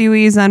played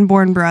Stewie's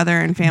unborn brother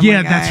in Family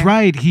Yeah, Guy. that's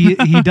right. He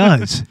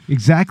does.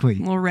 Exactly.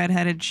 Little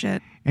redheaded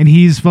shit. And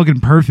he's fucking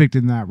perfect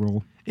in that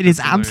role. It is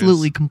hilarious.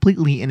 absolutely,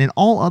 completely, and in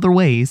all other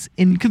ways,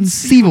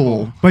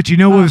 inconceivable. But you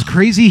know what was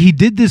crazy? He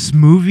did this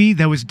movie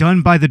that was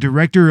done by the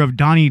director of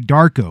Donnie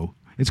Darko.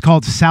 It's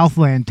called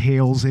Southland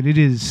Tales, and it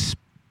is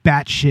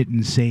batshit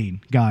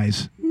insane,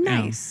 guys.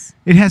 Nice.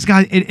 It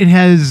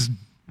has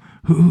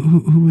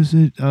who was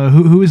it?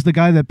 Who is the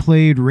guy that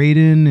played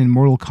Raiden in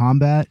Mortal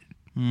Kombat?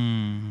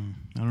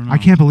 I don't know. I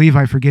can't believe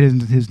I forget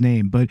his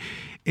name. But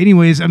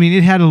anyways, I mean,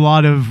 it had a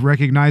lot of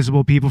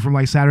recognizable people from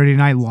like Saturday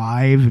Night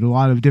Live and a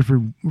lot of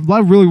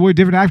really, really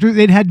different actors.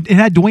 It had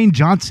Dwayne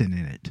Johnson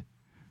in it.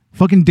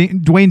 Fucking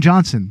Dwayne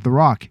Johnson, The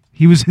Rock.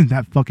 He was in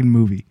that fucking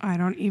movie. I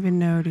don't even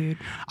know, dude.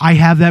 I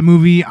have that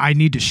movie. I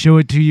need to show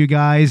it to you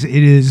guys.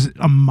 It is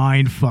a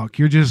mind fuck.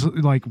 You're just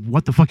like,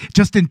 what the fuck?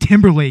 Justin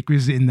Timberlake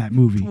was in that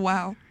movie.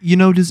 Wow.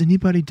 Does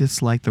anybody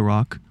dislike The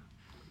Rock?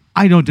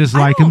 I don't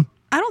dislike him.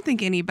 I don't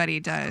think anybody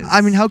does.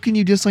 I mean, how can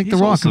you dislike He's The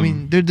Rock? wholesome. I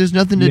mean, there's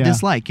nothing to Yeah.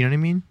 dislike. You know what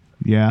I mean?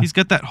 Yeah. He's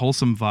got that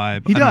wholesome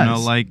vibe. He I don't know,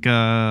 does. like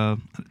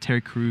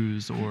Terry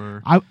Crews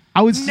or.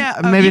 I would No,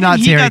 Maybe not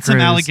he Terry got some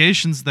Crews.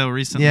 allegations though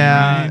recently.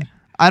 Yeah. Right?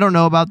 I don't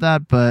know about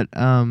that, but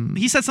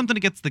He said something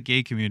against the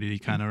gay community,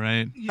 kind of,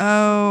 right?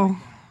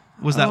 Oh.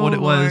 Was that what it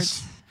Lord.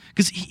 was?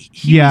 Because he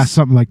yeah, was,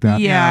 something like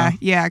that.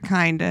 Yeah,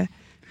 kinda.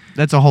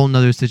 that's a whole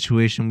nother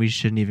situation we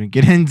shouldn't even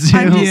get into.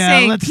 I'm just Yeah,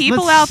 saying, let's-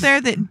 people let's- out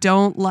there that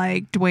don't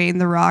like Dwayne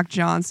The Rock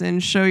Johnson,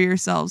 show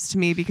yourselves to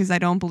me because I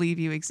don't believe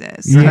you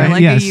exist. You're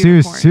like a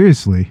unicorn.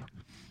 Seriously.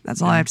 That's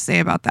all I have to say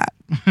about that.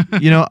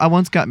 I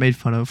once got made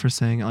fun of for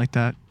saying it like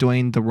that.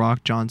 Dwayne The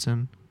Rock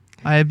Johnson.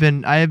 I have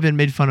been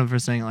made fun of for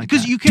saying it like that.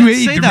 because you can't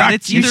Dwayne say The that. Rock-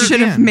 It's You either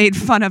Should have can. made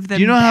fun of them.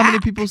 Do you know how many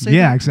back. people say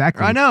Yeah, that?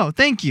 exactly. I know.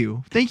 Thank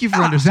you for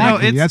Exactly.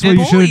 understanding. it's- That's what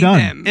you should have bully done.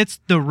 them. it's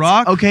The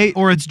Rock, Okay.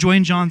 or it's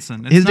Dwayne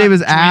Johnson. It's His not name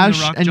is Dwayne Ash,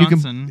 The Rock and you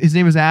Johnson. can. His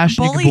name is Ash,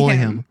 and you Bully can bully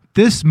him. him.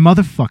 This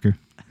motherfucker.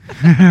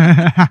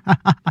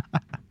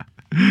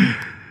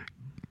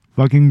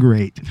 Fucking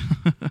great.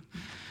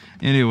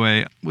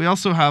 Anyway, we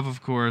also have,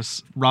 of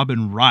course,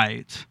 Robin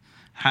Wright.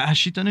 Has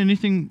she done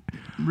anything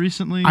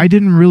recently? I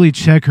didn't really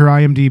check her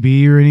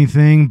IMDb or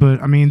anything,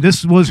 but I mean,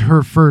 this was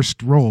her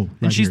first role.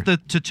 And right she's here. the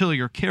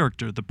titular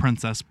character, the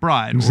Princess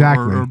Bride,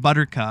 Exactly. or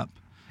Buttercup.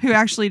 Who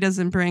actually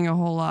doesn't bring a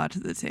whole lot to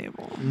the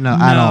table. No,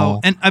 at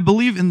all. And I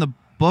believe in the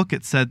book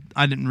it said,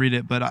 I didn't read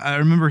it, but I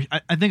remember,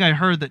 I think I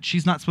heard that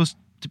she's supposed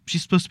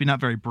to be not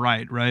very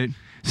bright, right?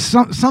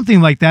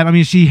 something like that. I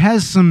mean, she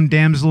has some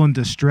damsel in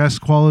distress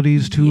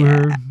qualities to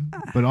her,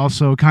 but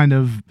also kind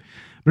of.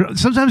 But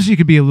sometimes she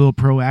could be a little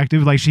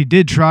proactive. Like she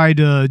did try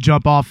to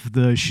jump off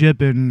the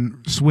ship and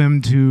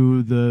swim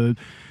to the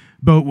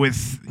boat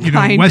with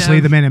Kind Wesley,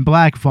 of. the Man in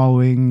Black,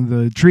 following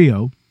the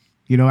trio.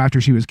 After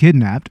she was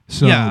kidnapped.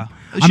 So yeah.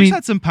 I She's mean,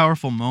 had some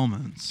powerful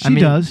moments. she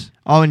does.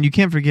 Oh, and you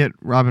can't forget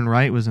Robin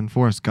Wright was in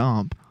Forrest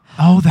Gump.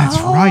 Oh, that's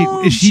Oh,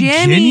 right. Is she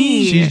Jenny.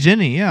 Jenny? She's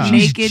Jenny, yeah.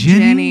 She's Naked Jenny?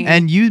 Jenny.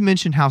 And you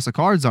mentioned House of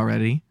Cards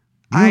already.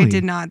 I Really?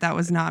 did not. That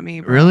was not me.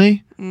 Bro.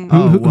 Really? Mm.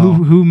 Oh, well.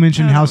 Who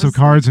mentioned No, that House of was-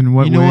 Cards and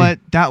what You know way? what?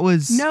 That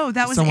was No,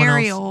 that was someone else.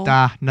 Ariel.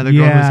 Another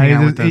girl who's Yeah, hanging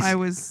out it- with us. it's- I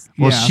was.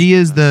 Well, Yeah. she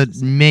is the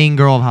main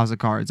girl of House of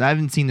Cards. I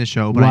haven't seen the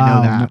show, but I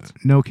know Wow, that.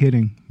 No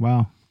kidding.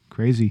 Wow.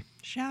 Crazy.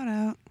 Shout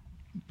out.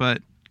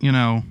 But,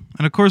 and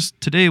of course,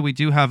 today we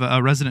do have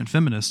a resident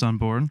feminist on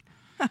board.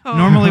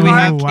 Normally we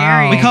Laura have-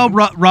 Carey. We call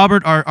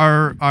Robert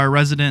our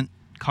resident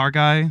car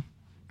guy,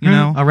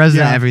 A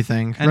resident Yeah.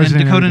 everything. and then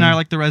Resident Dakota and I everything. are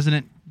like the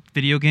resident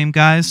video game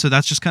guys, so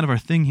that's just kind of our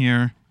thing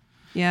here.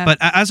 Yeah. But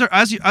as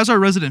our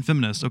resident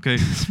feminist, okay,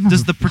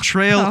 does the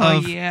portrayal oh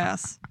of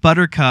yes.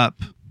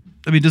 Buttercup,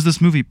 I mean, does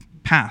this movie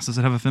pass? Does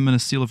it have a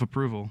feminist seal of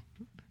approval?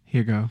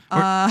 Here you go.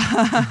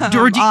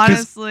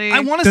 Honestly, I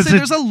want to Does say it-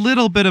 there's a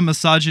little bit of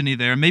misogyny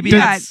there. Maybe Does,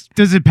 that's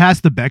does it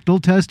pass the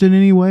Bechdel test in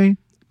any way?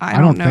 I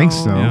don't know think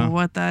so. Yeah.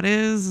 what that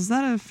is. Is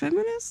that a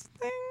feminist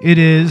thing? It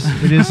is.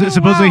 It is.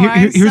 Supposedly, Wow, I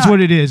here's suck. what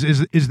it is: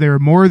 is there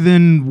more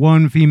than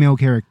one female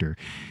character?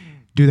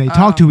 Do they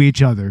talk to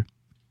each other?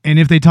 And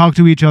if they talk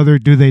to each other,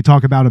 do they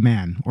talk about a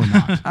man or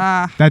not?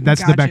 That's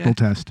the Gotcha. Bechdel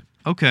test.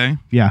 okay.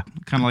 Yeah.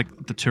 Kind of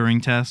like the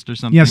Turing test or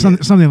something. Yeah,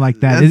 something like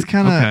that. That's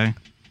kind of. Okay.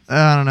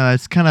 I don't know.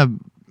 It's kind of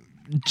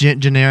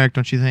generic,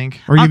 don't you think?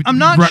 Or I'm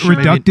not sure.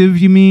 reductive,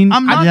 you mean?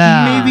 I'm not-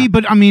 Yeah. Maybe,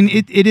 but I mean,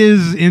 it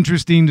is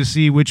interesting to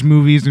see which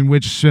movies and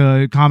which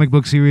comic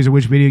book series or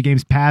which video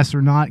games pass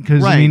or not.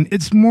 Because, I Right. mean,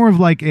 it's more of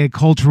like a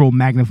cultural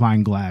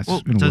magnifying glass.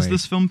 Well, in a does way.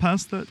 this film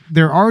pass that?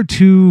 There are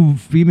two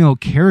female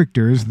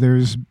characters.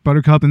 There's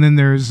Buttercup and then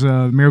there's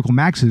Miracle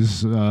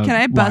Max's Can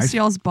I bust wife.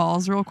 y'all's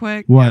balls real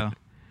quick? What? Yeah.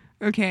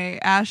 Okay,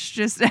 Ash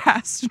just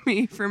asked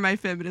me for my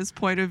feminist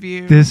point of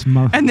view. This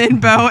mo- And then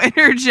Bo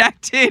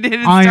interjected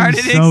and I'm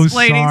started so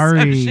explaining some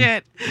sorry.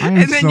 shit. I am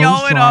And then so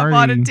y'all went off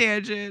on a sorry.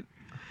 tangent.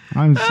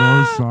 I'm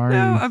so sorry.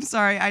 No, I'm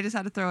sorry. I just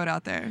had to throw it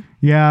out there.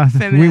 Yeah,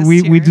 Feminist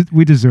we here.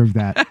 we deserve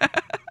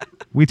that.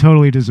 We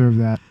totally deserve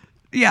that.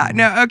 Yeah,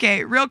 no,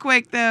 okay. Real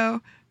quick though,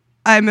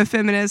 I'm a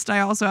feminist. I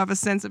also have a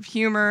sense of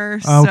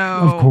humor. Oh, so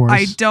of course.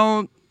 I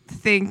don't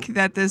think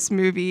that this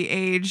movie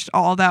aged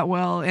all that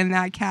well in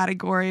that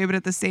category, but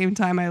at the same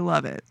time I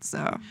love it.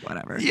 So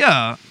whatever.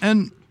 Yeah,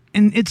 and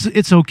And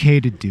it's okay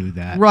to do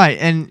that. Right,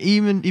 and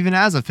even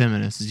as a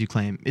feminist, as you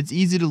claim, it's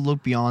easy to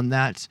look beyond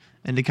that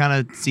and to kind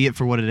of see it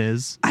for what it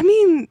is. I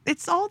mean,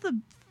 it's all the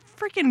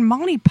freaking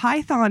Monty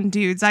Python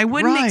dudes. I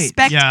wouldn't Right.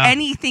 expect Yeah.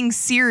 anything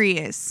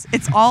serious.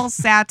 It's all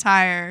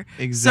satire.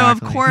 Exactly. So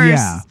of course,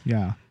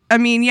 Yeah. I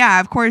mean, yeah,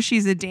 of course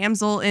she's a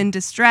damsel in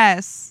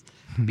distress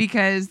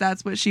because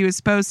that's what she was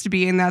supposed to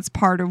be, and that's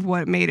part of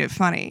what made it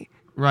funny.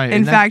 Right. In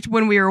and that- fact,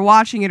 when we were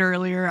watching it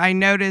earlier, I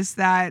noticed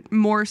that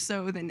more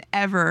so than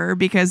ever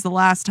because the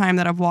last time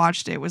that I've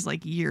watched it was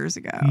like years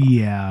ago.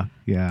 Yeah.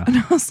 And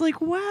I was like,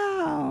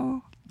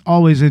 wow.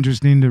 Always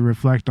interesting to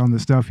reflect on the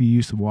stuff you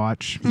used to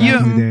watch back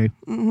Yeah. in the day.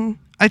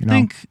 I know?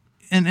 think,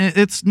 and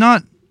it's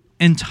not.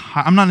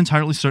 I'm not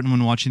entirely certain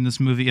when watching this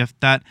movie if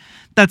that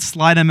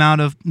slight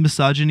amount of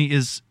misogyny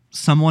is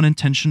somewhat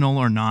intentional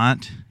or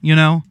not. You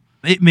know,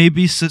 it may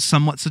be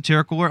somewhat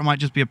satirical, or it might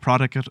just be a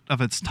product of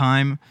its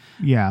time.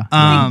 Yeah.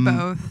 I think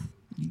both.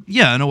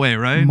 Yeah, in a way,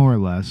 right? More or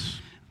less.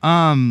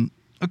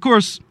 Of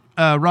course,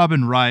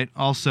 Robin Wright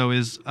also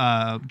is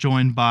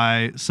joined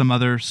by some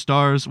other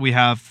stars. We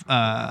have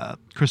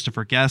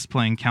Christopher Guest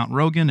playing Count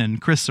Rogan and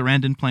Chris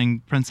Sarandon playing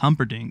Prince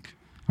Humperdinck.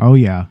 Oh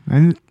yeah.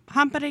 And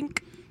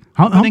Humperdinck.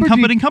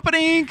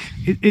 Humperdinck.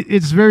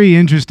 It's very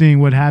interesting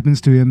what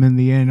happens to him in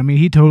the end. I mean,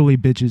 he totally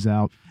bitches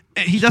out.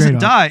 He Straight doesn't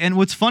up. die. And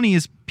what's funny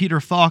is Peter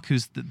Falk,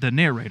 who's the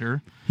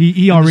narrator.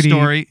 He in already the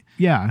story.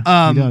 Yeah,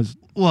 he does.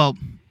 Well,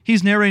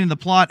 he's narrating the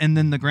plot, and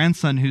then the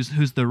grandson, who's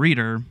the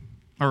reader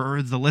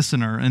or the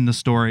listener in the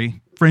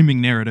story,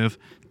 framing narrative,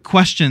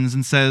 questions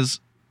and says,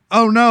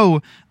 "Oh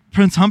no,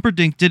 Prince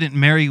Humperdinck didn't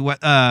marry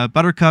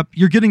Buttercup.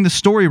 You're getting the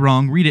story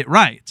wrong. Read it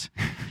right."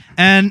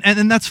 and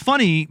that's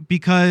funny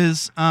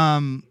because I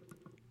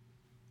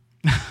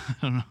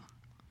don't know.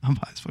 I'm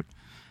high as fuck.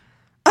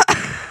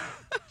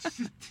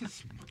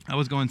 I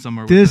was going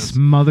somewhere with This this.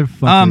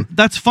 motherfucker.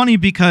 That's funny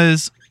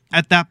because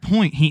at that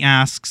point he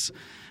asks,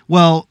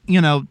 well,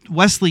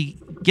 Wesley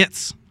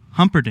gets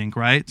Humperdinck,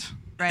 right?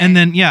 Right. And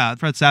then,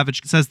 Fred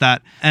Savage says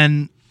that.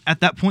 And at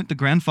that point, the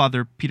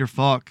grandfather, Peter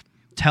Falk,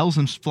 tells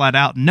him flat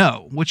out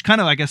no, which kind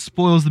of, I guess,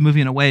 spoils the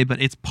movie in a way,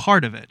 but it's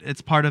part of it.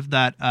 It's part of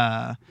that,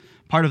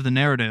 part of the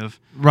narrative.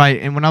 Right,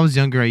 and when I was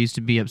younger, I used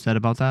to be upset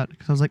about that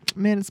because I was like,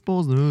 man, it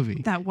spoils the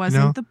movie. That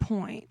wasn't you know? the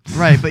point.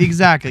 Right, but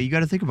exactly. You got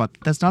to think about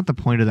that's not the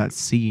point of that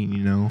scene,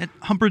 you know? And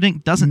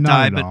Humperdinck doesn't Not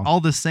die, at but all. all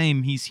the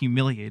same, he's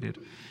humiliated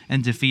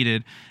and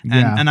defeated.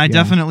 Yeah, And I yeah.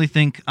 definitely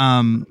think,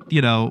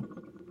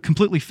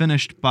 completely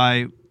finished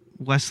by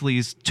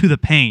Wesley's To the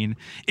Pain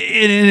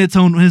in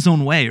his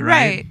own way,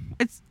 right?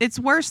 It's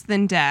worse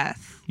than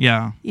death.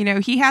 Yeah.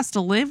 He has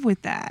to live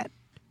with that.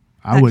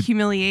 I that would.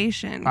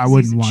 humiliation. I 'cause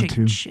wouldn't he's a want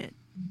chicken to. Shit.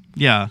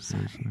 Yeah.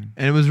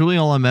 And it was really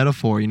all a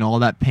metaphor, all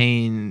that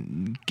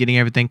pain, getting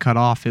everything cut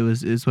off.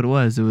 It's what it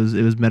was. It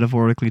was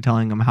metaphorically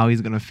telling him how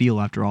he's going to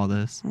feel after all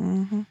this.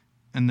 Mm-hmm.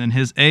 And then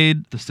his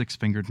aide, the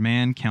six-fingered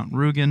man, Count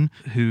Rugen,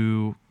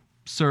 who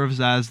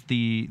serves as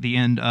the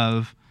end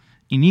of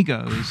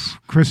Inigo's.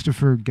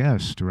 Christopher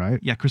Guest, right?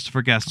 Yeah,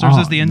 Christopher Guest serves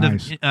Oh, as the end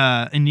nice.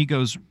 of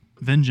Inigo's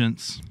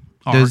vengeance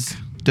arc.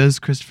 Does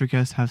Christopher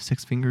Guest have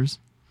 6 fingers?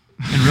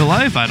 In real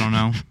life, I don't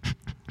know.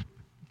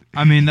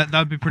 I mean, that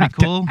would be pretty Have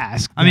to cool.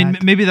 ask I mean,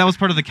 that. maybe that was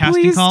part of the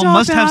casting Please call. stop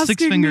Must have 6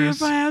 asking me fingers.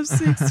 if I have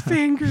 6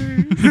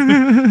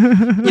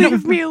 fingers.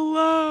 Leave me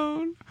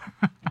alone.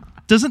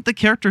 Doesn't the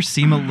character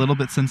seem a little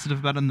bit sensitive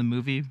about it in the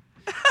movie?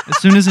 As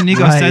soon as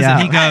Inigo Right, says yeah.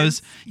 it, he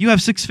goes, "You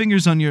have 6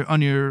 fingers on your."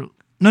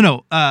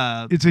 No.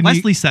 It's a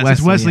Wesley says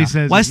it. Wesley, yeah.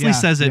 says it, Wesley yeah,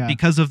 says it yeah.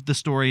 because of the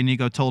story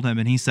Inigo told him,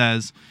 and he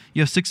says,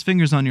 "You have 6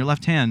 fingers on your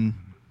left hand."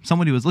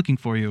 somebody was looking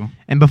for you.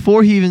 And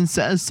before he even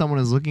says someone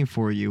is looking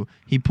for you,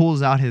 he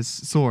pulls out his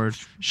sword,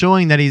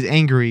 showing that he's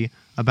angry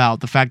about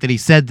the fact that he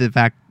said the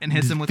fact And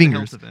hits his him with the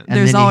fingers. hilt of it. And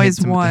There's then he always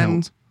hits him with the one.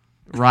 hilt.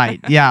 Right.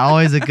 Yeah,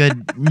 always a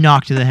good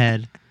knock to the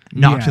head.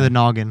 Knock to Yeah. the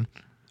noggin.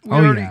 We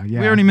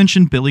already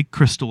mentioned Billy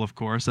Crystal, of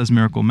course, as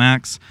Miracle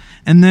Max.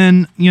 And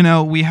then,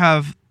 we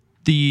have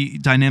the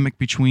dynamic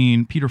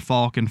between Peter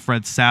Falk and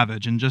Fred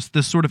Savage, and just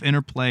this sort of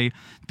interplay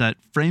that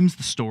frames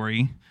the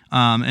story.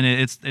 And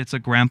it's a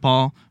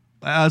grandpa,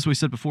 as we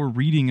said before,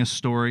 reading a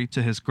story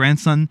to his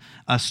grandson,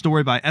 a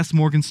story by S.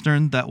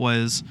 Morgenstern that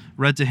was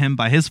read to him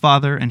by his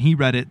father, and he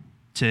read it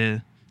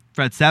to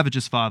Fred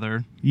Savage's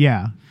father.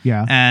 Yeah.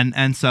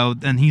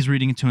 And he's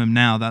reading it to him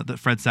now that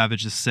Fred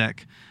Savage is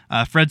sick.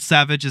 Fred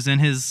Savage is in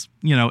his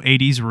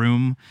 80s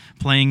room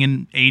playing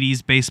an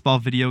 80s baseball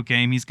video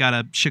game. He's got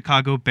a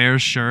Chicago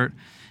Bears shirt,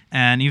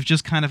 and you've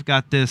just kind of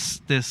got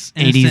this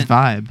 80s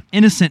vibe.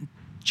 innocent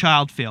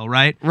child feel,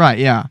 right? Right,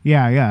 yeah.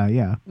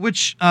 Yeah.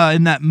 Which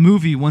in that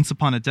movie Once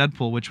Upon a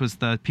Deadpool, which was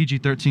the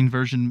PG-13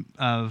 version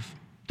of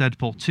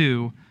Deadpool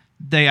 2,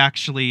 they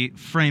actually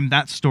framed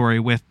that story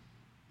with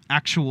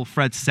actual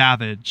Fred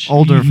Savage.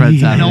 Older Fred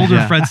Savage. An older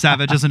yeah. Fred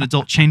Savage as an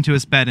adult chained to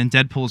his bed, and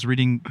Deadpool's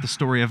reading the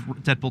story of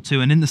Deadpool 2.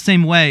 And in the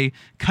same way,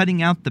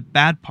 cutting out the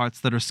bad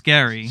parts that are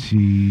scary.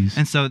 Jeez.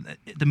 And so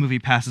the movie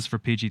passes for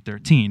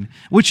PG-13,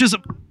 which is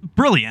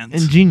brilliant.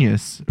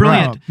 Ingenious.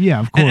 Brilliant. Right. Yeah,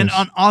 of course. And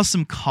an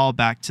awesome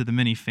callback to the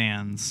many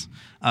fans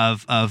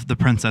of The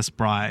Princess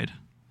Bride.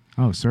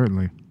 Oh,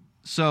 certainly.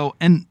 So,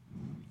 and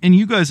in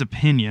you guys'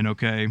 opinion,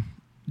 okay,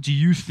 do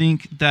you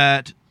think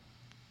that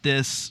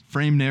this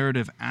frame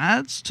narrative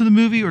adds to the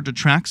movie or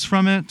detracts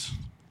from it?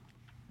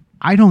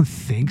 I don't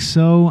think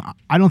so.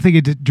 I don't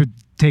think it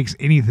takes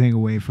anything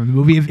away from the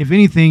movie. If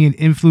anything, it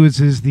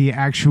influences the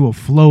actual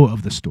flow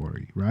of the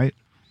story, right?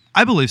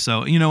 I believe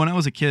so. When I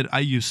was a kid,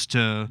 I used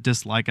to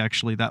dislike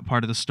actually that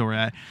part of the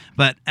story.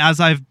 But as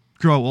I've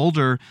grown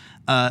older,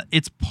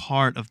 it's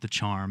part of the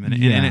charm, and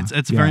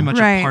it's very much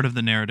Right. a part of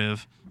the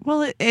narrative.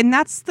 Well, and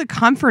that's the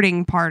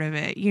comforting part of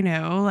it,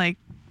 like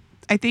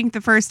I think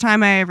the first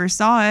time I ever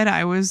saw it,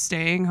 I was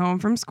staying home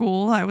from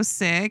school. I was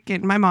sick,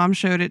 and my mom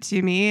showed it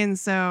to me, and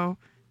so,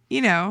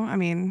 I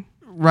mean,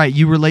 Right,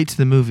 you relate to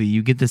the movie.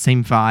 You get the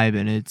same vibe,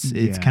 and it's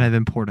kind of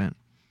important.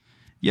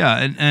 Yeah,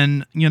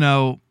 and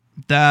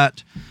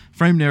that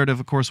frame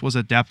narrative, of course, was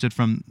adapted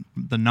from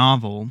the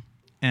novel,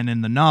 and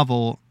in the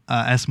novel,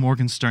 S.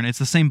 Morgenstern, it's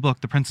the same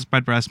book, The Princess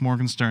Bride by S.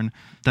 Morgenstern,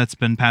 that's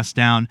been passed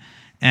down,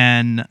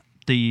 and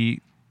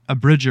the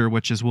abridger,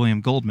 which is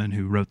William Goldman,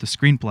 who wrote the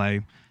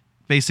screenplay,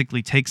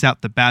 basically takes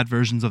out the bad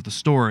versions of the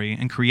story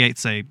and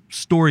creates a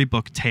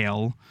storybook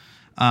tale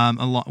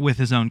along with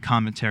his own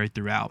commentary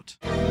throughout.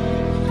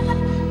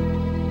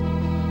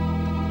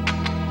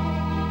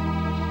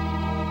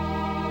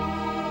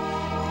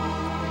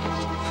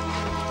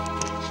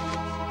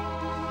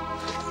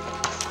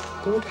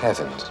 Good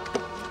heavens.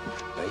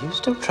 Are you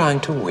still trying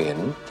to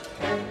win?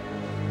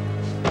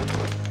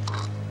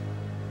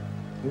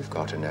 You've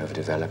got an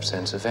overdeveloped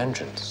sense of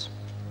vengeance.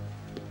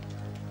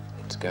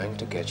 It's going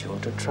to get you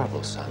into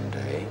trouble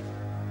someday.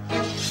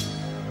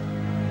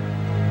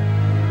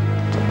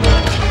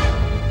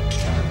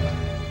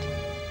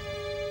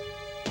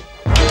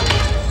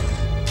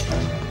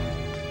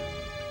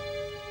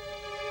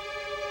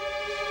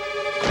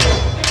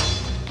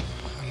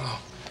 Hello.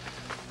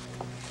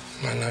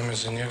 My name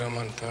is Inigo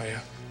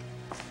Montoya.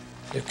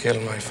 You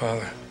killed my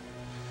father.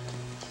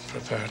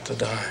 Prepare to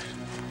die.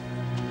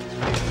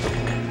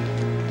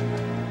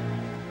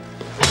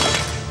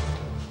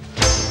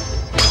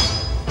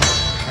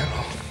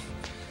 Hello.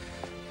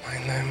 My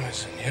name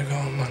is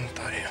Inigo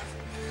Montoya.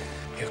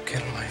 You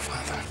killed my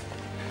father.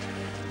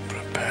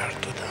 Prepare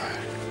to die.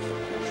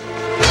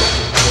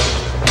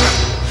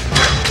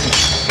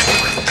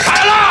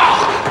 Hello!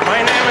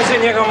 My name is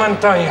Inigo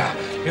Montoya.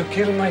 You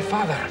killed my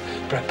father.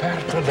 Prepare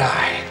to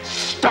die.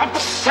 Stop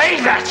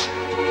saying that!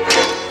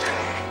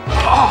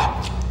 Oh.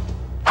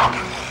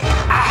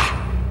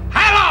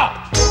 Hello!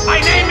 My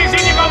name is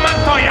Inigo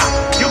Montoya.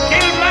 You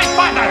killed my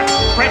father.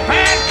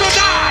 Prepare to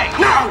die!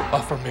 Now!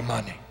 Offer me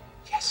money.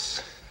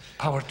 Yes.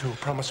 Power to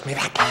promise me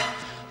that.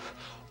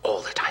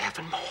 All that I have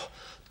and more.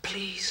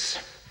 Please.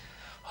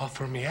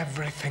 Offer me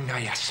everything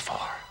I ask for.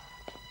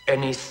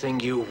 Anything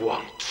you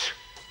want.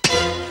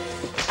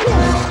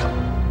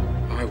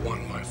 I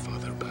want my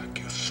father back,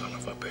 you son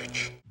of a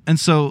bitch. And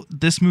so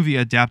this movie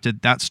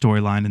adapted that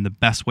storyline in the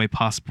best way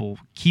possible,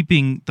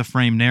 keeping the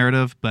frame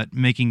narrative, but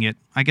making it,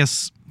 I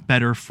guess,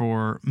 better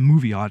for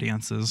movie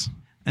audiences.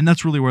 And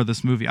that's really where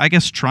this movie, I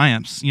guess,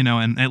 triumphs,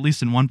 and at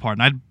least in one part.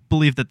 And I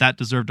believe that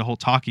deserved a whole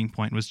talking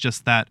point, was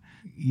just that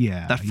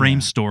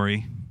frame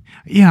story.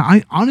 Yeah,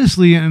 I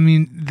honestly,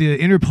 the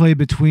interplay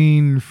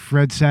between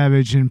Fred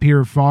Savage and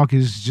Peter Falk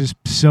is just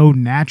so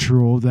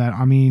natural that,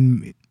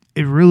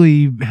 it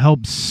really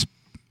helps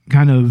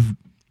kind of...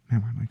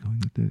 Man, where am I going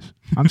with this?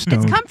 I'm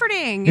stoned. It's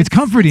comforting. It's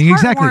comforting,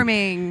 it's exactly.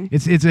 heartwarming.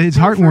 It's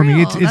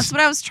heartwarming. That's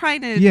what I was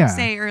trying to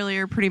say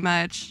earlier, pretty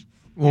much.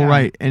 Well, Yeah.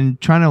 right, and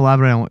trying to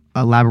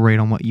elaborate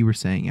on what you were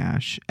saying,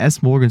 Ash.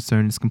 S.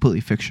 Morgenstern is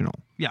completely fictional.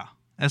 Yeah.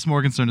 S.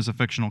 Morgenstern is a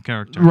fictional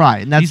character.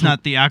 Right, and that's he's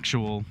not the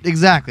actual.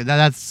 Exactly.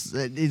 That's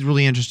it's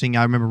really interesting.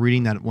 I remember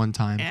reading that at one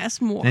time. S.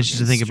 And it's just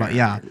to think about,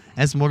 Morgenstern.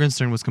 S.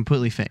 Morgenstern was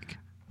completely fake.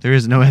 There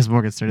is no S.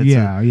 Morgenstern. It's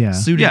Yeah, a yeah.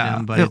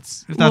 pseudonym, but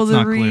it's If Will that's the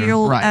not clear.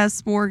 real Right.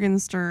 S.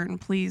 Morgenstern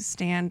please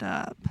stand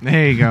up?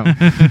 there you go.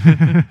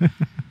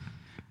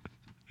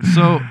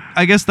 So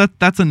I guess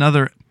that's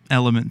another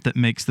element that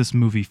makes this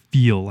movie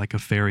feel like a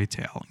fairy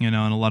tale, in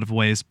a lot of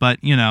ways, but,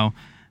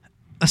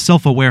 a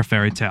self-aware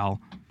fairy tale.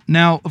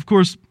 Now, of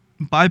course,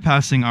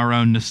 bypassing our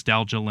own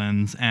nostalgia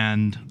lens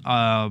and,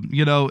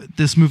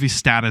 this movie's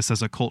status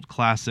as a cult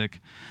classic,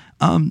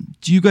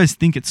 do you guys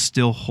think it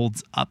still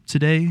holds up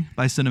today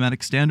by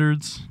cinematic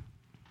standards?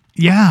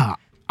 Yeah,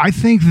 I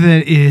think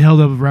that it held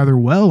up rather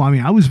well. I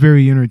mean, I was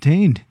very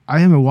entertained. I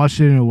haven't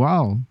watched it in a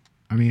while.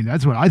 I mean,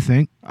 that's what I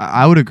think.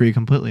 I would agree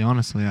completely,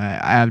 honestly.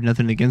 I have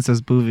nothing against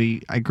this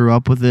movie. I grew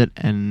up with it,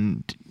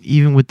 and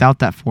even without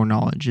that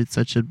foreknowledge, it's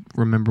such a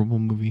memorable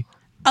movie.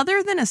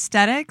 Other than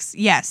aesthetics,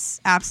 yes,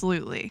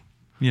 absolutely.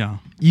 Yeah.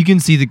 You can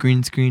see the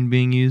green screen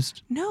being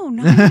used. No,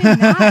 not even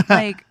that.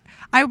 Like,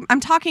 I'm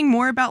talking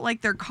more about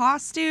like their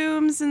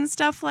costumes and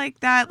stuff like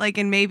that. Like,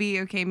 and maybe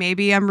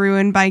I'm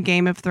ruined by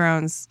Game of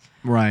Thrones,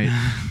 Right.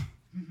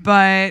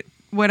 but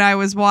when I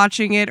was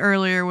watching it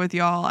earlier with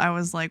y'all, I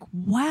was like,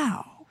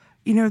 wow.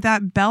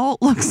 That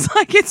belt looks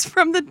like it's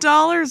from the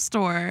dollar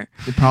store.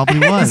 It probably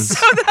was.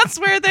 So that's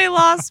where they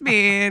lost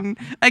me. And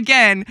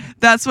again,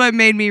 that's what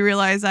made me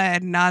realize I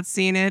had not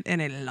seen it in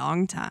a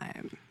long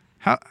time.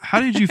 How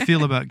did you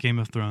feel about Game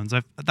of Thrones?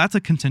 That's a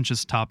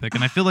contentious topic,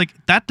 and I feel like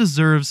that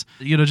deserves,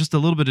 just a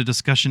little bit of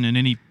discussion in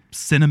any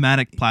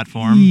cinematic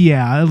platform.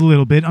 Yeah, a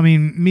little bit. I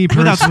mean, me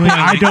Without personally,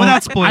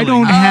 spoiling. I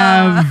don't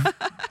have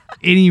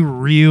any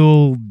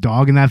real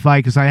dog in that fight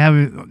because I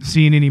haven't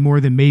seen any more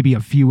than maybe a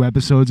few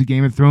episodes of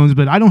Game of Thrones,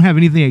 but I don't have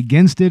anything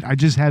against it. I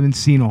just haven't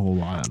seen a whole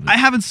lot of it. I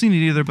haven't seen it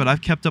either, but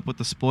I've kept up with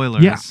the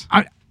spoilers. Yeah,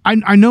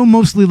 I know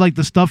mostly like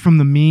the stuff from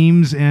the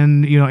memes,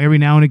 and every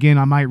now and again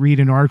I might read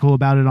an article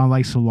about it on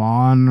like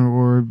Salon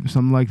or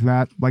something like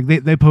that. Like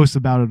they post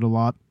about it a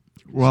lot.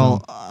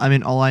 Well, I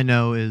mean, all I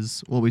know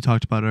is what we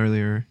talked about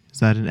earlier, is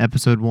that in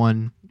episode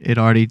 1, it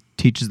already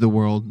teaches the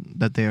world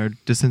that they are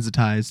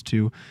desensitized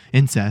to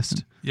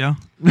incest. Yeah.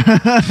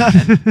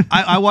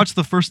 I watched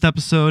the first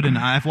episode, and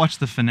I've watched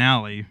the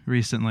finale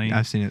recently.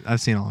 I've seen it.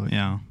 I've seen all of it.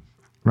 Yeah.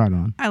 Right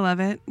on. I love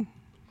it.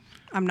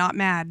 I'm not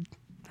mad.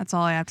 That's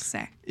all I have to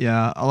say.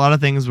 Yeah, a lot of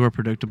things were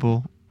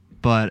predictable,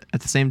 but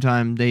at the same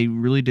time, they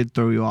really did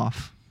throw you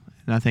off.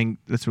 And I think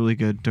that's really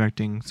good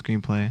directing,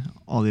 screenplay,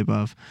 all the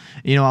above.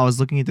 I was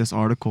looking at this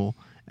article,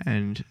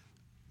 and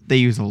they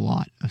use a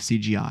lot of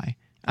CGI.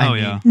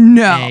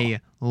 No.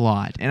 A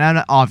lot.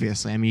 And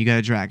obviously, you got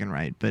a dragon,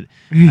 right? But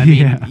I mean,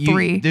 Yeah.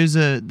 Three.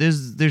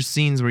 there's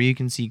scenes where you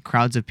can see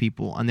crowds of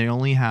people, and they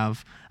only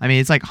have,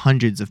 it's like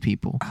hundreds of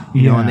people,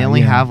 Yeah, and they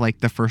only yeah. have like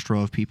the first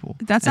row of people.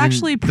 That's And then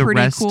actually the pretty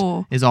rest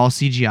cool. Is all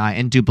CGI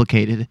and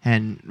duplicated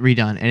and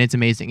redone, and it's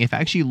amazing.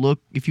 If you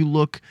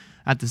look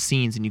at the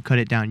scenes and you cut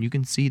it down, you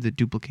can see the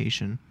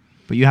duplication.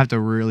 But you have to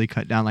really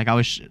cut down. Like I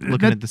was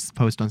looking at this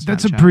post on Snapchat.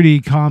 That's a pretty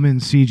common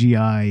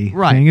CGI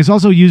Right. thing. It's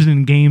also used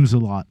in games a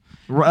lot.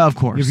 Of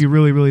course. If you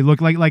really, really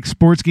look like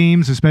sports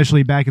games,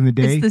 especially back in the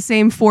day, It's the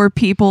same 4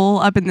 people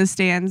up in the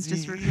stands.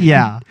 Just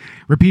yeah,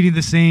 repeating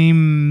the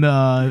same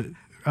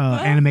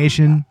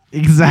animation.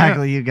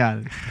 exactly. You got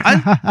it.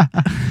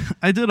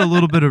 I did a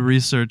little bit of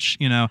research,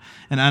 and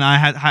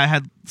I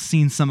had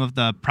seen some of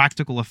the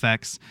practical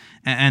effects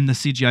and the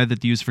CGI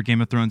that they use for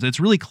Game of Thrones. It's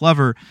really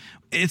clever.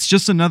 It's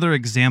just another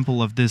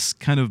example of this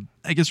kind of,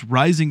 I guess,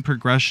 rising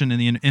progression in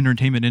the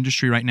entertainment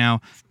industry right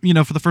now.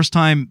 For the first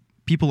time,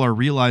 people are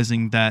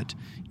realizing that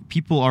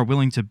people are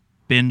willing to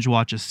binge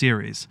watch a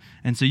series.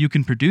 And so you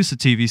can produce a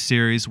TV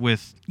series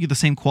with the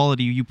same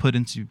quality you put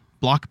into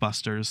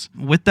blockbusters.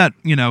 With that,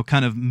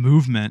 kind of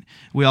movement,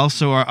 we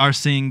also are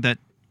seeing that,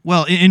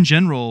 well, in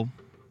general,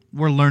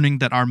 we're learning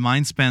that our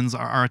mind spans,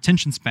 our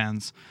attention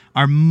spans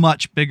are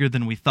much bigger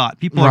than we thought.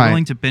 People are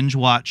willing to binge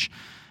watch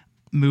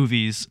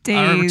movies or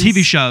Days,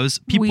 TV shows.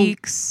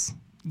 weeks.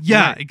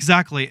 Yeah, Right.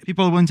 exactly.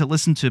 People are willing to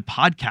listen to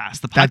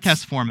podcasts, the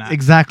podcast format.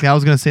 Exactly. I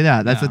was going to say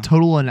that. That's Yeah. a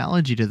total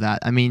analogy to that.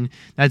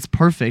 That's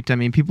perfect.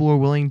 People are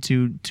willing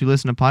to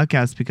listen to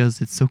podcasts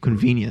because it's so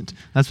convenient.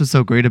 That's what's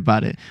so great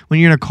about it. When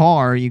you're in a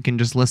car, you can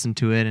just listen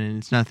to it and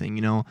it's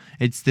nothing,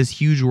 It's this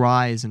huge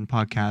rise in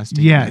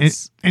podcasting. Yeah,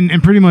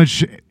 and pretty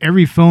much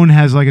every phone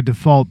has like a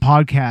default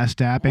podcast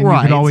app, and you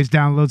Right. could always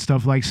download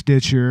stuff like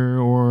Stitcher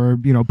or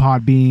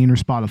Podbean or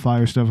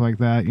Spotify or stuff like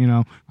that.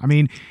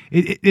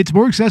 It's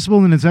more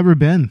accessible than it's ever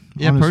been.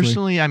 Yeah, honestly.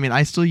 personally,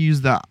 I still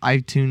use the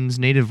iTunes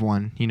native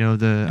one, the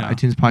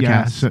iTunes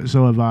Yeah, podcast.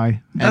 so have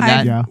I. And I've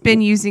that- yeah. been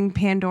using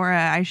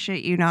Pandora. I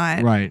shit you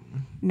not. Right.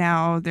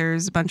 now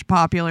there's a bunch of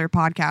popular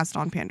podcasts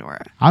on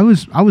Pandora. I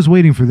was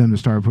waiting for them to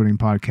start putting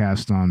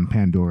podcasts on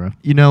Pandora.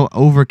 You know,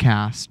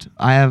 Overcast.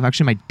 I have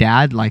actually, my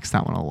dad likes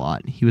that one a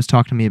lot. He was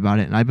talking to me about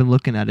it, and I've been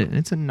looking at it, and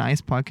it's a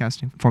nice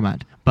podcasting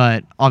format.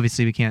 But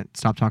obviously, we can't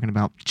stop talking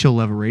about Chill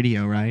Lover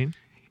Radio, right?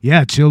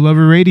 Yeah, Chill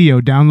Lover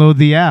Radio. Download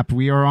the app.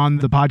 We are on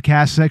the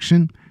podcast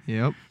section.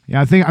 Yep.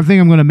 Yeah, I think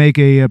I'm going to make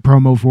a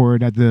promo for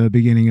it at the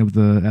beginning of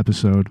the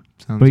episode.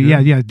 Sounds but good.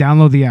 yeah,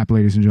 download the app,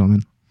 ladies and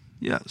gentlemen.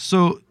 Yeah,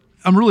 so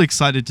I'm really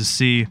excited to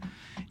see,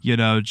 you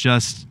know,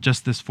 just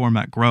this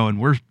format grow, and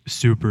we're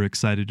super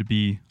excited to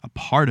be a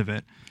part of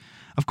it.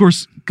 Of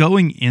course,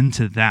 going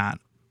into that,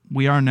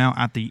 we are now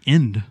at the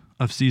end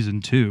of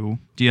season 2.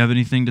 Do you have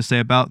anything to say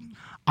about?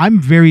 I'm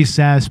very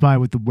satisfied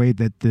with the way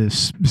that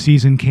this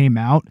season came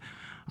out.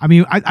 I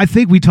mean, I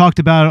think we talked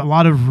about a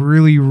lot of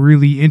really,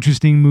 really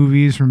interesting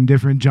movies from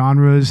different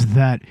genres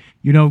that,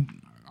 you know,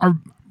 are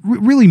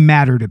really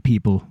matter to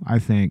people, I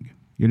think,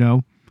 you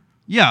know?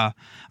 Yeah,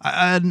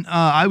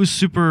 I was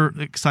super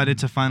excited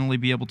to finally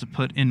be able to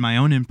put in my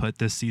own input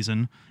this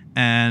season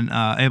and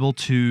able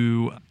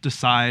to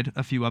decide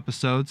a few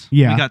episodes.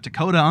 Yeah. We got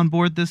Dakota on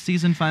board this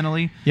season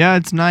finally. Yeah,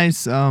 it's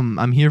nice.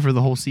 I'm here for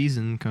the whole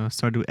season. Kind of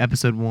started with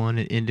episode 1.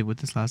 It ended with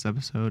this last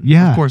episode.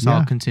 Yeah, Of course, yeah.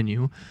 I'll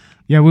continue.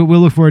 Yeah, we'll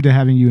look forward to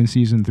having you in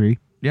season 3.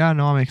 Yeah,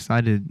 no, I'm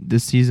excited.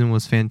 This season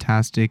was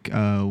fantastic.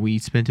 We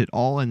spent it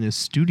all in this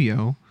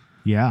studio.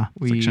 Yeah.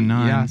 Section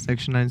 9. Yeah,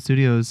 Section 9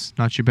 Studios.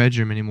 Not your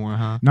bedroom anymore,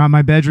 huh? Not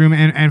my bedroom,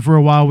 and for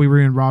a while we were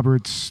in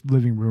Robert's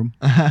living room,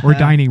 or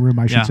dining room,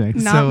 I should Yeah. say.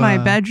 Not my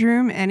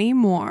bedroom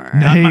anymore.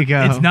 There you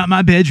go. It's not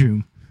my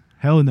bedroom.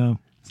 Hell no.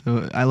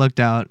 So I lucked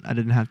out. I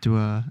didn't have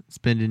to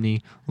spend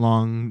any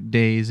long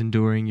days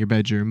enduring your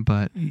bedroom,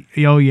 but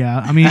Oh, yeah.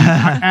 I mean,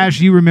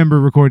 Ash, you remember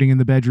recording in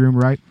the bedroom,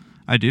 right?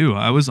 I do.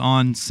 I was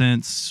on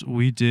since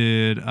we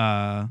did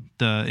the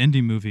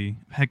indie movie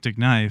Hectic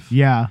Knife.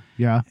 Yeah,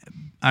 yeah.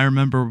 I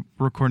remember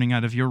recording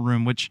out of your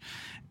room, which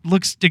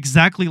looks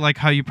exactly like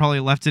how you probably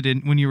left it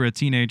in when you were a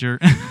teenager.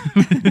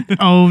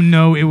 Oh,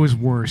 no, it was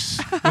worse.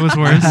 It was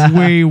worse.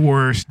 Way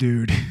worse,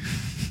 dude.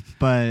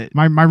 but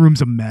My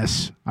room's a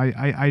mess.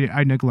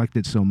 I neglect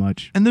it so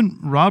much. And then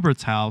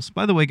Robert's house.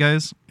 By the way,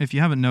 guys, if you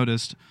haven't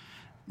noticed,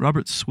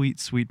 Robert's sweet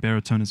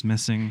baritone is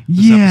missing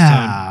this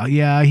episode.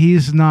 Yeah,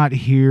 he's not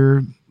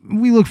here.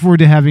 We look forward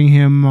to having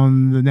him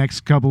on the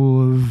next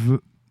couple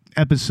of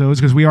episodes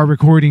because we are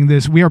recording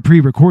this. We are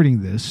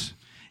pre-recording this.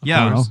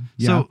 Yeah. course.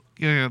 So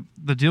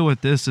the deal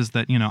with this is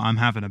that, you know, I'm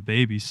having a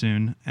baby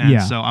soon. And Yeah.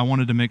 so I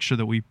wanted to make sure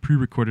that we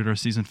pre-recorded our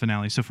season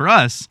finale. So for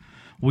us,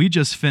 we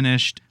just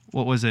finished,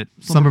 what was it?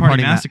 Slumber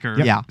Party Massacre.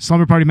 Yep. Yeah.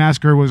 Slumber Party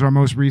Massacre was our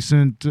most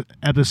recent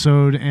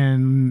episode,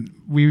 and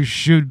we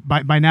should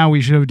by now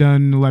we should have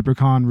done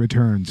Leprechaun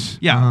Returns.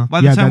 Yeah.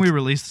 By the Yeah, time we that's-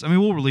 release this, I mean,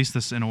 we'll release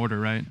this in order,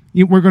 right?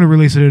 We're going to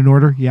release it in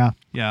order. Yeah.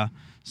 Yeah.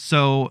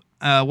 So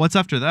what's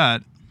after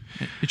that?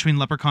 Between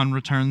Leprechaun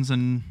Returns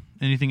and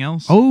anything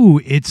else?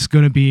 Oh, it's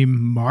going to be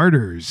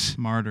Martyrs.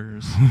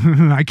 Martyrs.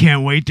 I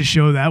can't wait to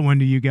show that one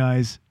to you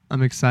guys.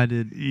 I'm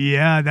excited.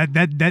 Yeah,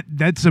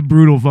 that's a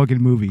brutal fucking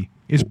movie.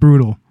 It's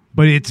brutal,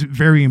 but it's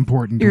very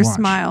important Your to watch.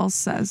 smile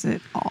says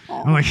it all.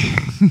 I'm like,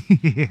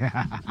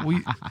 yeah.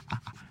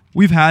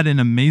 We've had an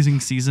amazing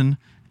season,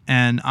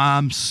 and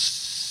I'm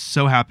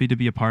so happy to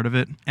be a part of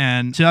it.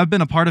 And to have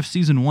been a part of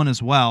season 1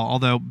 as well,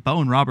 although Bo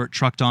and Robert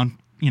trucked on,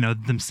 you know,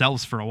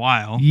 themselves for a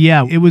while.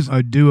 Yeah, it was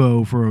a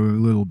duo for a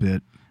little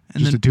bit. And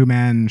Just then- a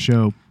two-man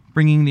show.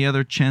 Bringing the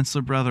other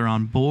Chancellor brother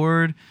on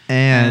board.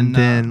 And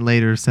then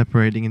later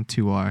separating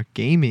into our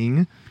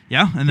gaming.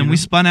 Yeah, and then we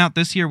spun out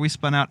this year. We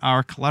spun out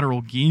our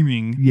Collateral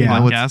Gaming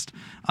podcast.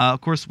 Of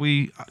course,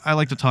 I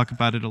like to talk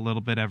about it a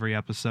little bit every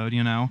episode.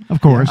 You know, Of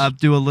course.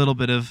 do a little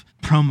bit of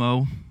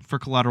promo for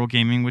Collateral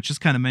Gaming, which is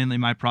kind of mainly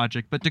my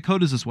project, but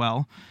Dakota's as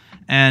well.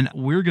 And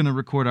we're gonna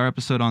record our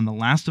episode on The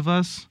Last of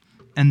Us,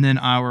 and then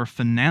our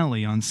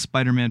finale on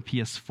Spider-Man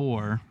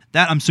PS4.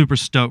 That I'm super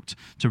stoked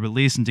to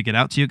release and to get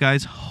out to you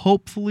guys,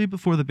 hopefully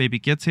before the baby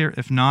gets here.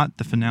 If not,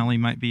 the finale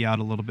might be out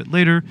a little bit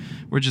later.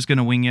 We're just going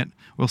to wing it.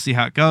 We'll see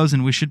how it goes,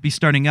 and we should be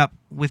starting up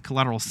with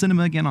Collateral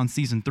Cinema again on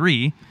Season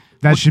 3.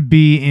 That should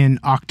be in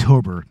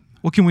October.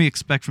 What can we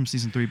expect from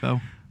Season 3, Bo?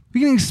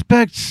 We can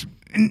expect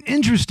an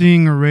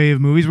interesting array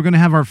of movies. We're going to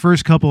have our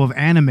first couple of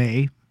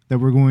anime that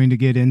we're going to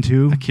get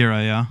into.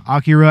 Akira, yeah.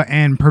 Akira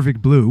and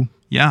Perfect Blue.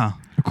 Yeah.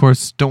 Of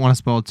course, don't want to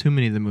spoil too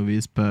many of the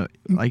movies, but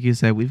like you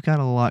said, we've got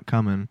a lot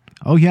coming.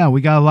 Oh, yeah,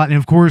 we got a lot. And,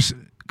 of course,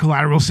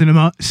 Collateral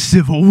Cinema,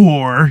 Civil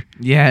War.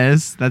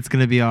 Yes, that's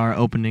going to be our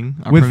opening,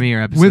 our with,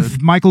 premiere episode.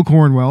 With Michael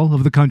Cornwell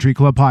of the Country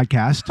Club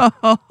podcast.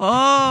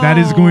 That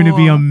is going to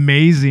be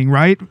amazing,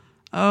 right?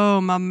 Oh,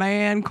 my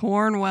man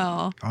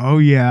Cornwell. Oh,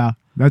 yeah.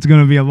 That's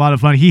going to be a lot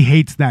of fun. He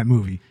hates that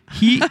movie.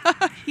 He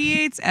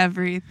hates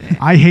everything.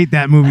 I hate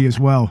that movie as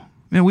well.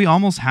 Man, we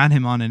almost had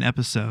him on an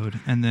episode,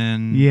 and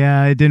then...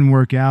 Yeah, it didn't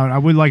work out. I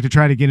would like to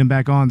try to get him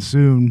back on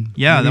soon.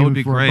 Yeah, that Maybe would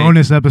be for great. A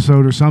bonus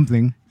episode or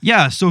something.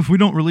 Yeah, so if we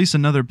don't release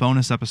another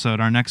bonus episode,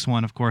 our next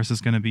one, of course, is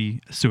going to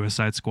be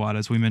Suicide Squad,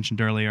 as we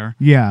mentioned earlier.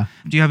 Yeah.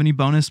 Do you have any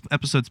bonus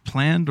episodes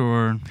planned,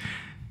 or...?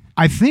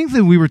 I think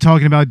that we were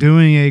talking about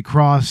doing a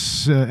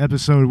cross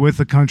episode with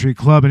the Country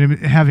Club and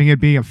having it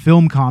be a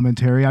film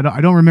commentary. I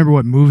don't remember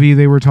what movie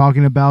they were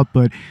talking about,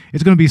 but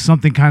it's going to be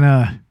something kind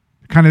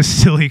of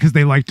silly because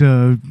they like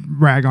to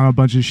rag on a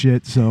bunch of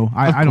shit. So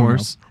I don't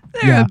know.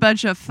 They're a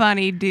bunch of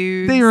funny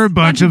dudes. They are a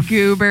bunch of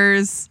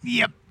goobers.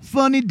 Yep,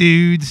 funny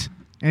dudes.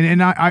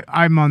 And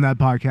I'm on that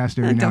podcast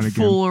every now and again. To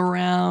fool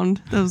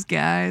around, those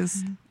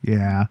guys.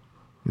 Yeah,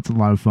 it's a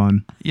lot of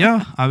fun.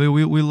 Yeah, I mean,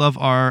 we love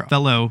our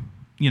fellow,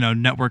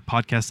 network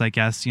podcasts, I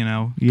guess,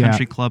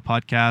 Country Club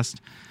podcast.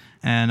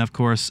 And, of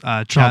course,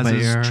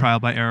 Chaz's Trial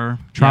by Error.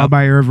 Trial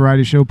by Error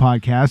Variety Show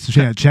podcast.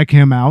 Yeah, check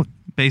him out.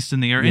 Based in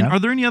the area. And are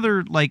there any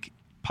other,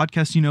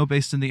 podcasts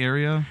based in the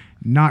area?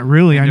 Not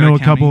really. I know a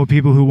couple of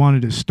people who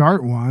wanted to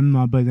start one,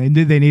 but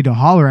they need to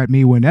holler at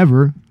me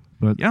whenever.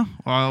 But yeah,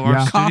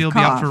 our studio will be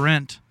out for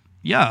rent.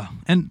 Yeah,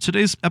 and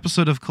today's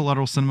episode of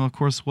Collateral Cinema, of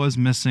course, was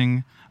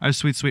missing our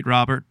sweet, sweet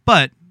Robert,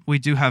 but we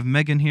do have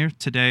Megan here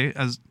today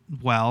as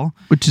well.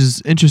 Which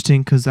is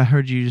interesting because I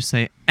heard you just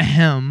say,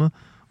 ahem.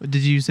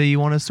 Did you say you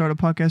want to start a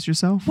podcast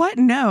yourself? What?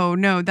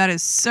 No, that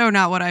is so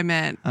not what I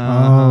meant.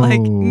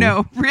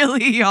 No,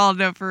 really, y'all,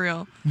 no, for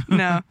real.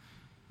 No.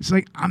 It's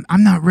like,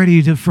 I'm not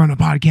ready to front a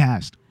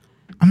podcast.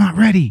 I'm not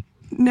ready.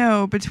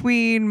 No,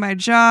 between my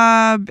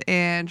job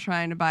and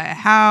trying to buy a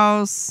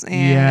house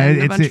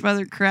and a bunch of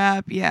other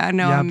crap. Yeah, I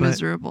know I'm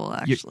miserable,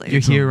 actually.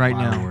 You're here right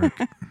now.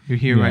 You're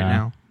here right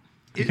now.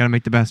 You got to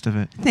make the best of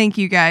it. Thank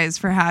you guys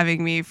for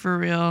having me, for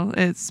real.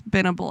 It's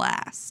been a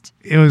blast.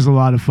 It was a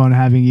lot of fun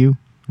having you,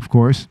 of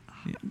course.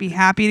 Be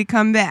happy to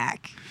come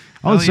back.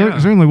 Oh,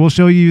 certainly. We'll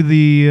show you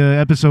the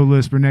episode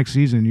list for next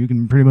season. You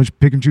can pretty much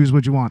pick and choose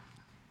what you want.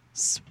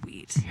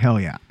 Sweet.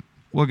 Hell yeah.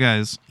 Well,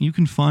 guys, you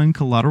can find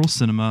Collateral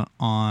Cinema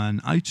on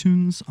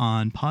iTunes,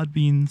 on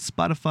Podbean,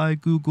 Spotify,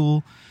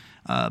 Google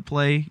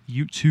Play,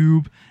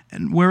 YouTube,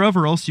 and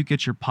wherever else you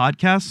get your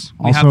podcasts.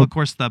 We have, of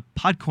course, the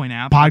Podcoin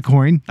app.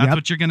 Podcoin. That's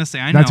what you're going to say.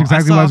 I know. That's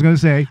exactly what I was going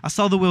to say. I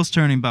saw the wheels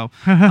turning, Bo.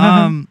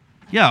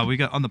 Yeah, we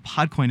got on the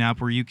Podcoin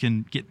app where you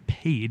can get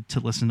paid to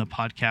listen to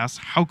podcasts.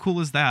 How cool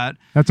is that?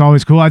 That's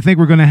always cool. I think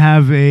we're going to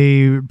have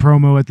a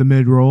promo at the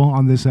mid-roll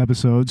on this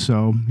episode.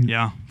 So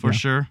yeah, for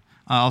sure.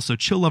 Also,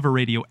 Chill Lover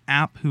Radio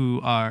app,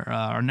 who are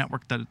our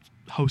network that is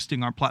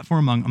hosting our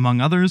platform, among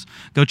others.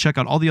 Go check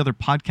out all the other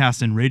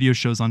podcasts and radio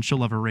shows on Chill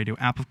Lover Radio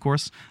app, of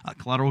course.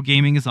 Collateral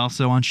Gaming is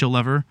also on Chill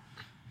Lover.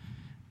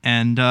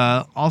 And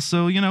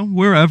also,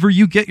 wherever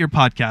you get your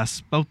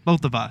podcasts,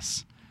 both of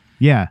us.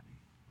 Yeah.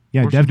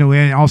 Yeah, definitely.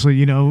 And also,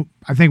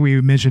 I think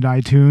we mentioned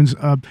iTunes.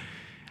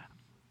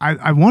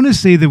 I want to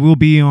say that we'll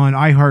be on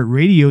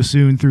iHeartRadio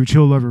soon through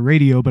Chill Lover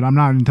Radio, but I'm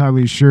not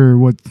entirely sure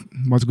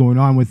what's going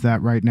on with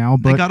that right now.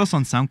 But they got us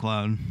on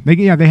SoundCloud.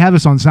 They have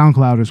us on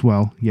SoundCloud as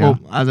well. Yeah. Well,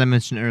 as I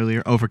mentioned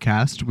earlier,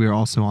 Overcast. We're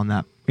also on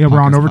that. Yeah, we're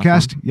on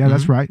Overcast. Platform. Yeah,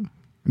 that's right.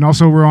 And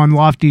also we're on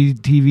Lofty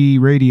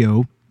TV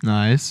Radio.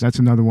 Nice. That's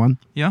another one.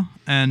 Yeah,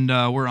 and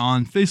we're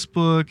on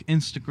Facebook,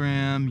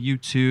 Instagram,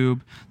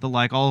 YouTube,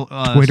 all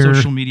Twitter.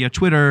 Social media,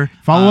 Twitter.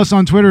 Follow us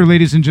on Twitter,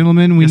 ladies and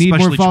gentlemen. We need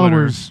more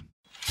followers.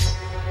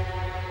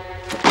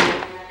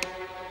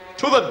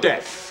 To the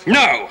death.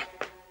 No!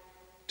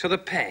 To the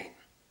pain.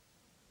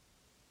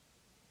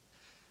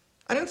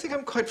 I don't think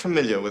I'm quite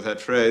familiar with that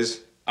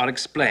phrase. I'll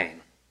explain,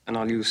 and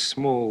I'll use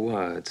small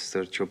words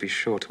that you'll be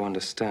sure to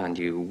understand,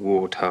 you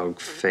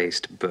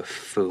warthog-faced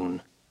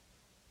buffoon.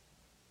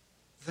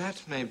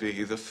 That may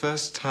be the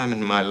first time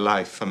in my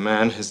life a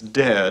man has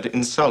dared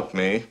insult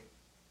me.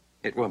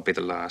 It won't be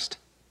the last.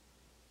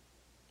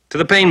 To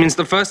the pain means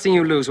the first thing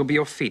you lose will be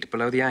your feet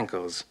below the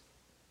ankles.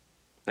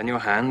 Then your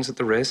hands at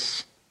the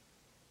wrists.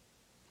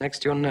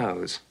 Next, your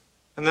nose.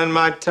 And then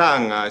my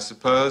tongue, I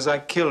suppose. I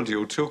killed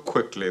you too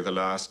quickly the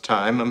last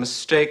time. A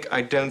mistake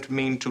I don't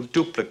mean to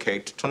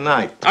duplicate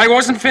tonight. I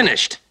wasn't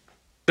finished.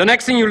 The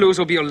next thing you lose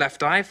will be your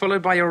left eye,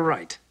 followed by your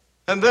right.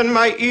 And then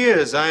my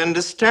ears, I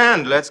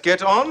understand. Let's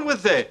get on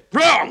with it.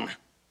 Wrong!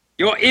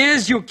 Your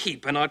ears you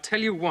keep, and I'll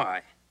tell you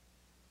why.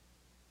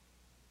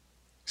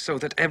 So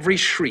that every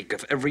shriek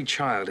of every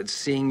child at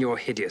seeing your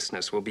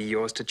hideousness will be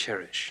yours to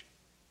cherish.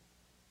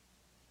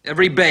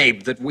 Every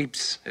babe that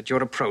weeps at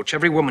your approach,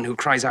 every woman who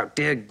cries out,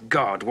 "Dear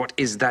God, what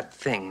is that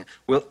thing?"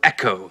 will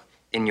echo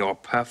in your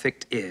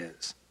perfect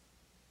ears.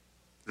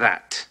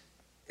 That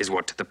is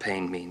what the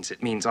pain means.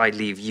 It means I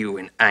leave you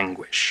in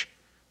anguish,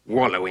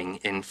 wallowing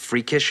in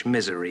freakish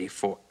misery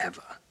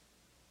forever.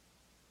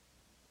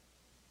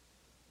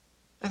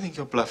 I think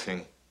you're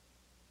bluffing.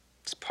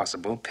 It's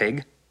possible,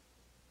 pig.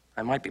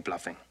 I might be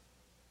bluffing.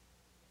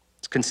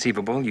 It's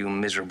conceivable, you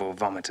miserable,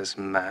 vomitous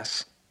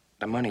mass.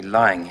 I'm only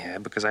lying here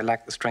because I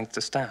lack the strength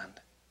to stand.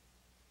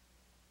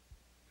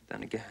 But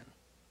then again,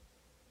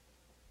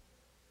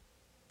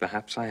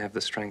 perhaps I have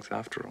the strength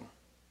after all.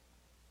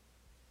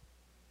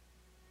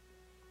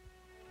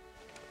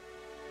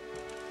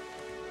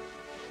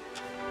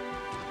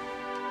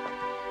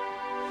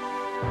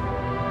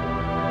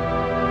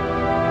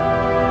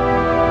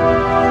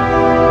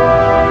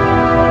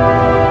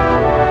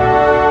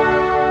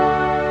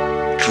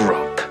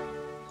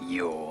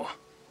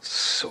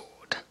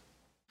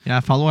 Yeah,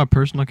 follow our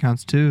personal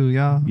accounts too.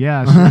 Yeah.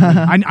 Yeah,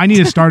 certainly. I need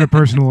to start a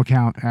personal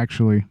account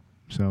actually.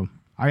 So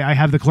I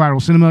have the Collateral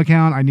Cinema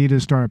account. I need to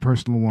start a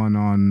personal one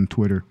on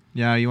Twitter.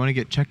 Yeah, you want to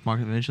get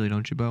checkmarked eventually,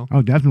 don't you, Bo?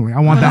 Oh, definitely. I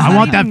want that. I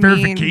want that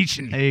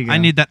verification. There you go. I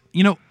need that.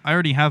 You know, I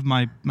already have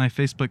my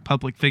Facebook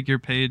public figure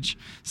page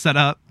set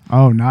up.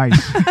 Oh, nice.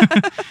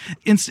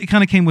 It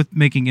kind of came with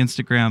making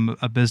Instagram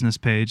a business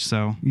page,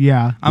 so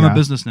Yeah. I'm a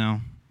business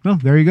now. Well,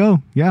 there you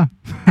go. Yeah.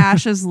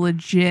 Ash is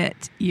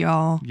legit,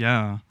 y'all.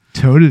 Yeah.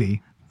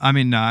 Totally. I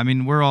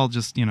mean, we're all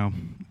just, a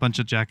bunch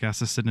of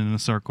jackasses sitting in a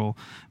circle.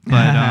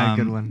 But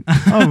Good one.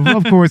 Oh,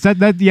 of course.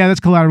 That's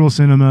Collateral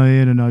Cinema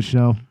in a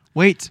nutshell.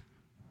 Wait.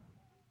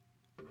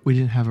 We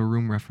didn't have a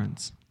room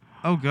reference.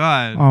 Oh,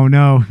 God. Oh,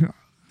 no.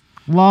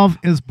 Love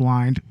is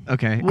blind.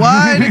 Okay.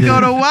 Why to go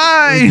to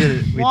why? We did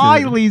it. Why,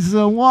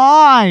 Lisa?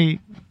 Why?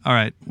 All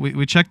right.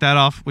 We checked that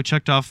off. We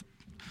checked off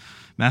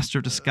Master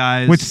of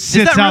Disguise. Which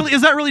sits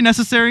is that really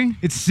necessary?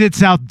 It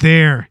sits out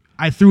there.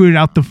 I threw it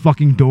out the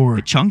fucking door.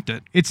 I chunked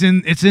it. It's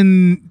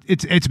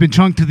been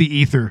chunked to the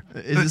ether.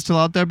 Is it still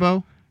out there,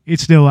 Bo?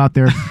 It's still out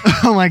there.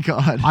 Oh my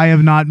God. I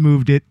have not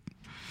moved it.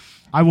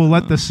 I will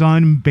let the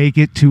sun bake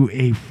it to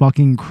a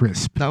fucking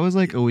crisp. That was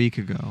like a week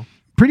ago.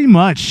 Pretty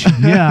much.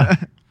 Yeah.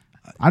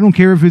 I don't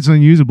care if it's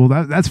unusable.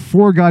 That's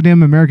 $4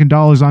 goddamn American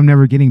dollars I'm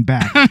never getting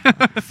back.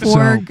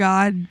 Four So-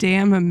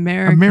 goddamn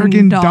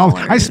American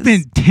dollars. I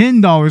spent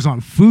 $10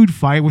 on Food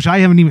Fight, which I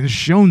haven't even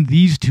shown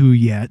these two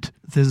yet.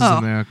 This is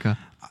America.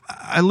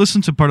 I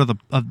listened to part of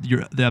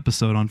the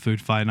episode on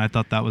Food Fight, and I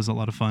thought that was a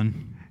lot of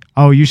fun.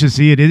 Oh, you should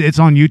see it. It's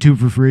on YouTube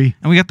for free.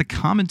 And we got the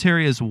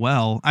commentary as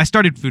well. I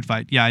started Food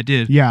Fight. Yeah, I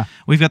did. Yeah.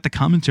 We've got the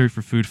commentary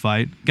for Food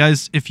Fight.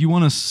 Guys, if you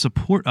want to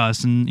support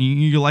us and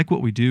you like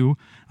what we do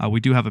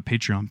have a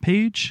Patreon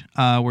page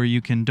where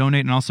you can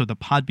donate, and also the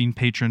Podbean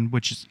patron,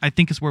 which I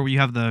think is where we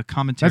have the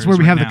commentary. That's where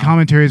we have the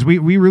commentaries. We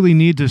really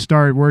need to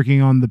start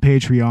working on the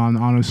Patreon,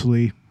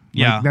 honestly.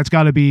 Yeah. That's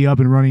got to be up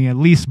and running at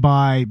least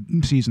by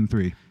season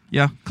 3.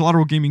 Yeah,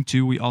 Collateral Gaming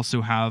 2, we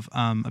also have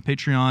a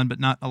Patreon,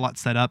 but not a lot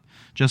set up.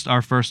 Just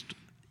our first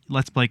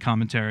Let's Play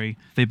commentary,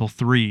 Fable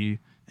 3,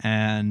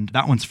 and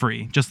that one's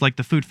free, just like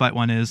the Food Fight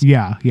one is.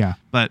 Yeah, yeah.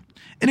 But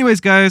anyways,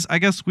 guys, I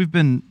guess we've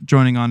been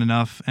droning on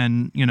enough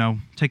and,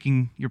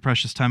 taking your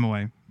precious time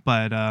away.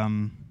 But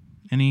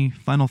any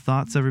final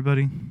thoughts,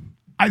 everybody?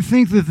 I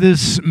think that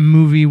this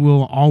movie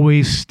will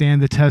always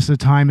stand the test of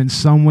time in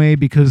some way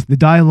because the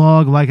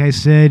dialogue, like I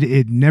said,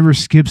 it never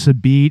skips a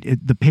beat.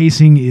 The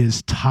pacing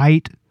is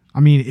tight. I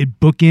mean, it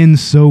bookends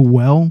so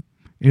well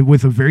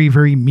with a very,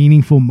 very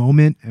meaningful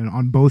moment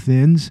on both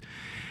ends.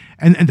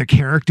 And the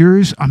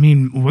characters, I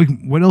mean,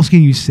 what else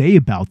can you say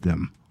about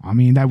them? I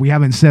mean, that we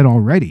haven't said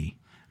already.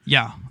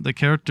 Yeah, the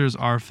characters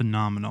are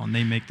phenomenal, and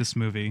they make this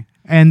movie.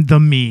 And the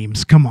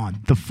memes. Come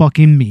on, the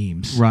fucking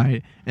memes.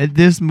 Right. And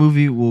this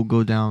movie will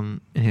go down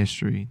in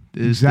history.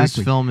 This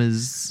film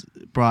has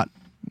brought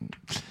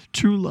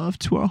true love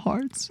to our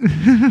hearts.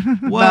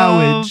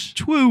 Marriage.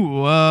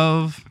 True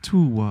love.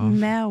 True love.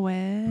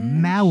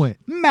 Mowit.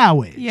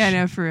 Yeah,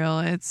 no, for real.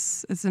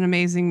 It's an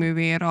amazing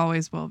movie. It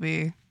always will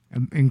be.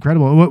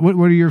 Incredible. What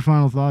are your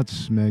final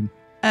thoughts, Meg?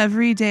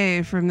 Every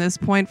day from this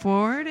point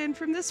forward and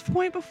from this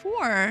point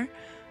before,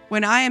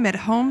 when I am at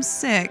home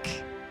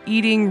sick,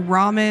 eating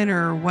ramen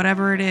or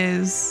whatever it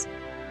is,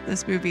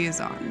 this movie is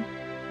on.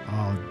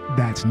 Oh,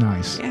 that's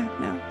nice. Yeah,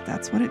 no,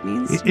 that's what it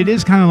means. It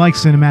is kind of like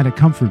cinematic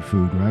comfort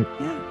food, right?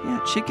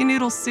 Yeah, chicken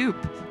noodle soup,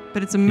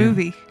 but it's a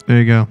movie. There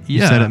you go. You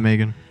Yeah. said it,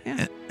 Megan.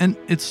 Yeah. And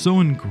it's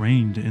so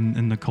ingrained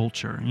in the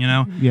culture,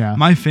 Yeah.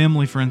 My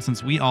family, for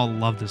instance, we all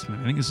love this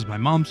movie. I think this is my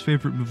mom's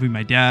favorite movie,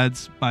 my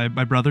dad's, my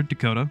brother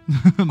Dakota,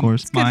 of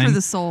course. It's good for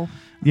the soul.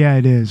 Yeah,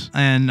 it is.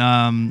 And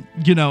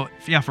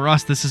for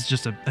us, this is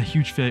just a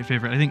huge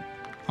favorite. I think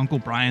Uncle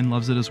Brian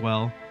loves it as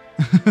well.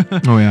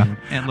 Oh yeah.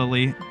 Aunt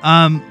Lily.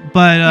 Aunt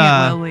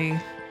Lily.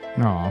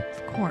 Oh,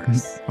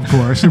 Of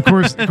course.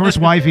 of course,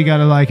 wifey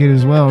gotta like it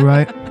as well,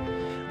 right?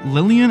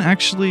 Lillian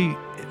actually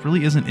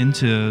really isn't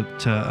into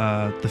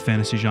the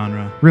fantasy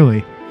genre.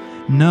 Really?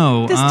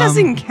 No. This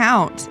doesn't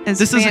count as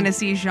this isn't-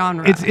 fantasy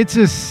genre. It's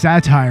a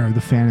satire of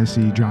the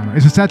fantasy genre.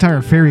 It's a satire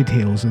of fairy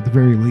tales at the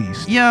very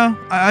least. Yeah,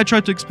 I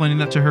tried to explain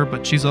that to her,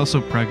 but she's also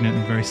pregnant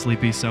and very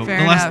sleepy. So Fair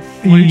when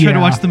we tried to Yeah.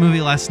 watch the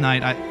movie last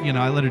night,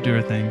 I let her do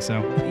her thing.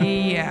 So,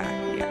 yeah,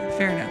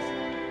 fair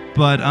enough.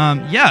 but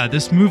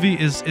this movie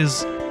is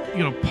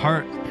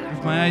part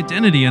of my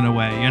identity in a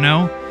way,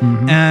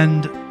 Mhm.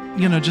 and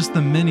just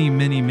the many,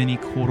 many, many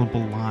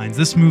quotable lines.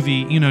 This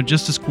movie,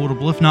 just as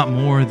quotable, if not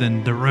more,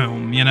 than The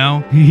Room.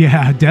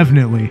 Yeah,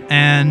 definitely.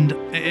 And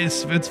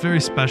it's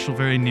very special,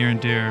 very near and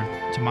dear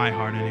to my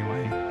heart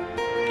anyway.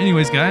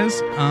 Anyways, guys,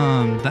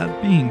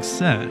 that being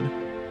said,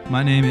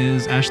 my name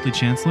is Ashley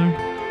Chancellor.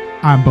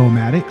 I'm Bo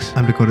Maddox,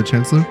 I'm Dakota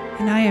Chancellor.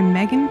 And I am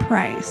Megan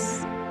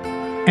Price.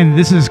 and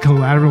this is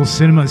Collateral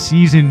Cinema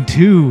Season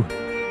 2.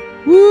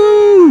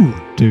 Woo!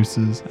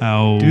 Deuces.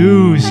 Oh.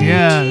 Deuce,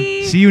 yeah.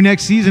 See you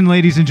next season,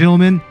 ladies and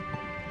gentlemen.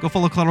 Go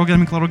follow Collateral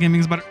Gaming. Collateral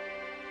Gaming is better.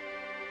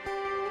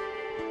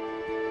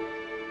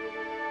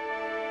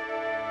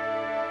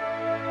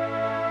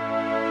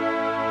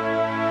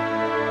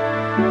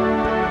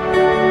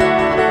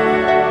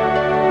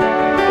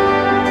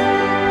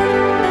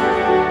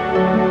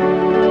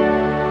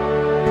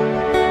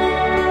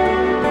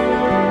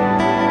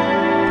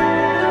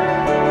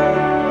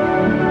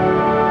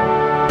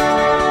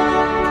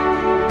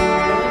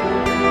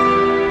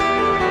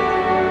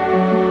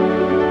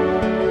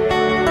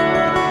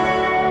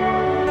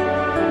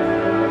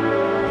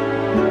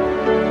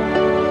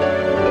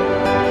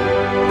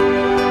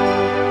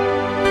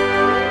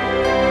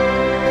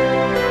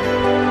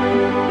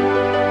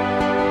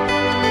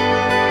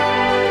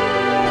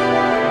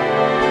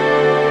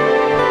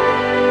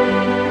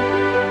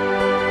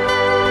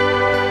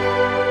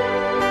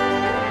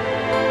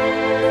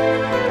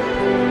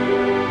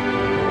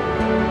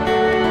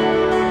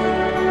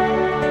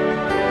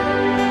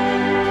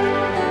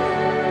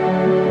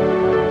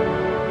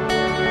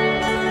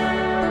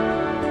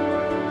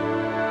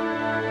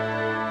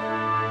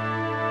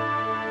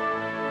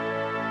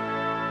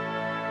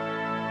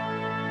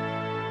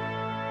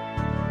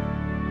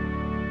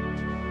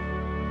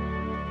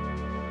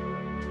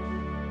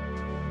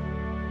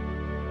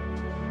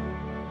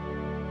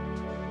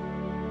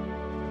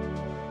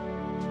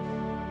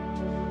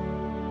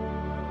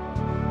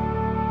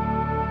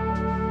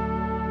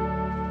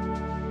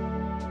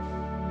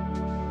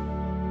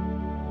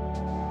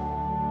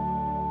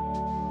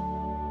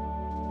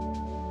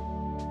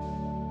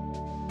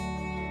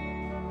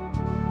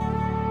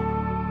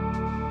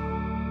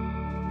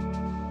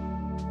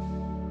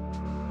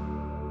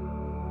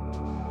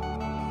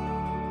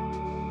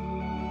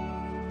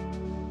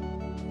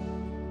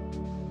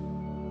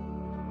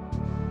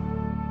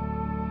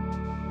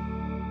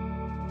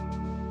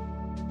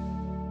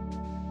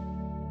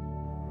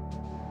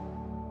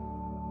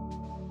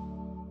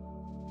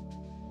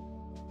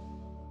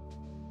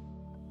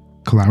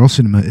 Collateral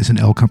Cinema is an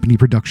L Company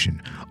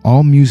production.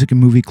 All music and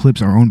movie clips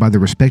are owned by the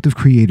respective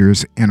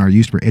creators and are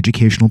used for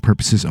educational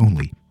purposes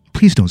only.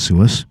 Please don't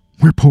sue us.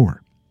 We're poor.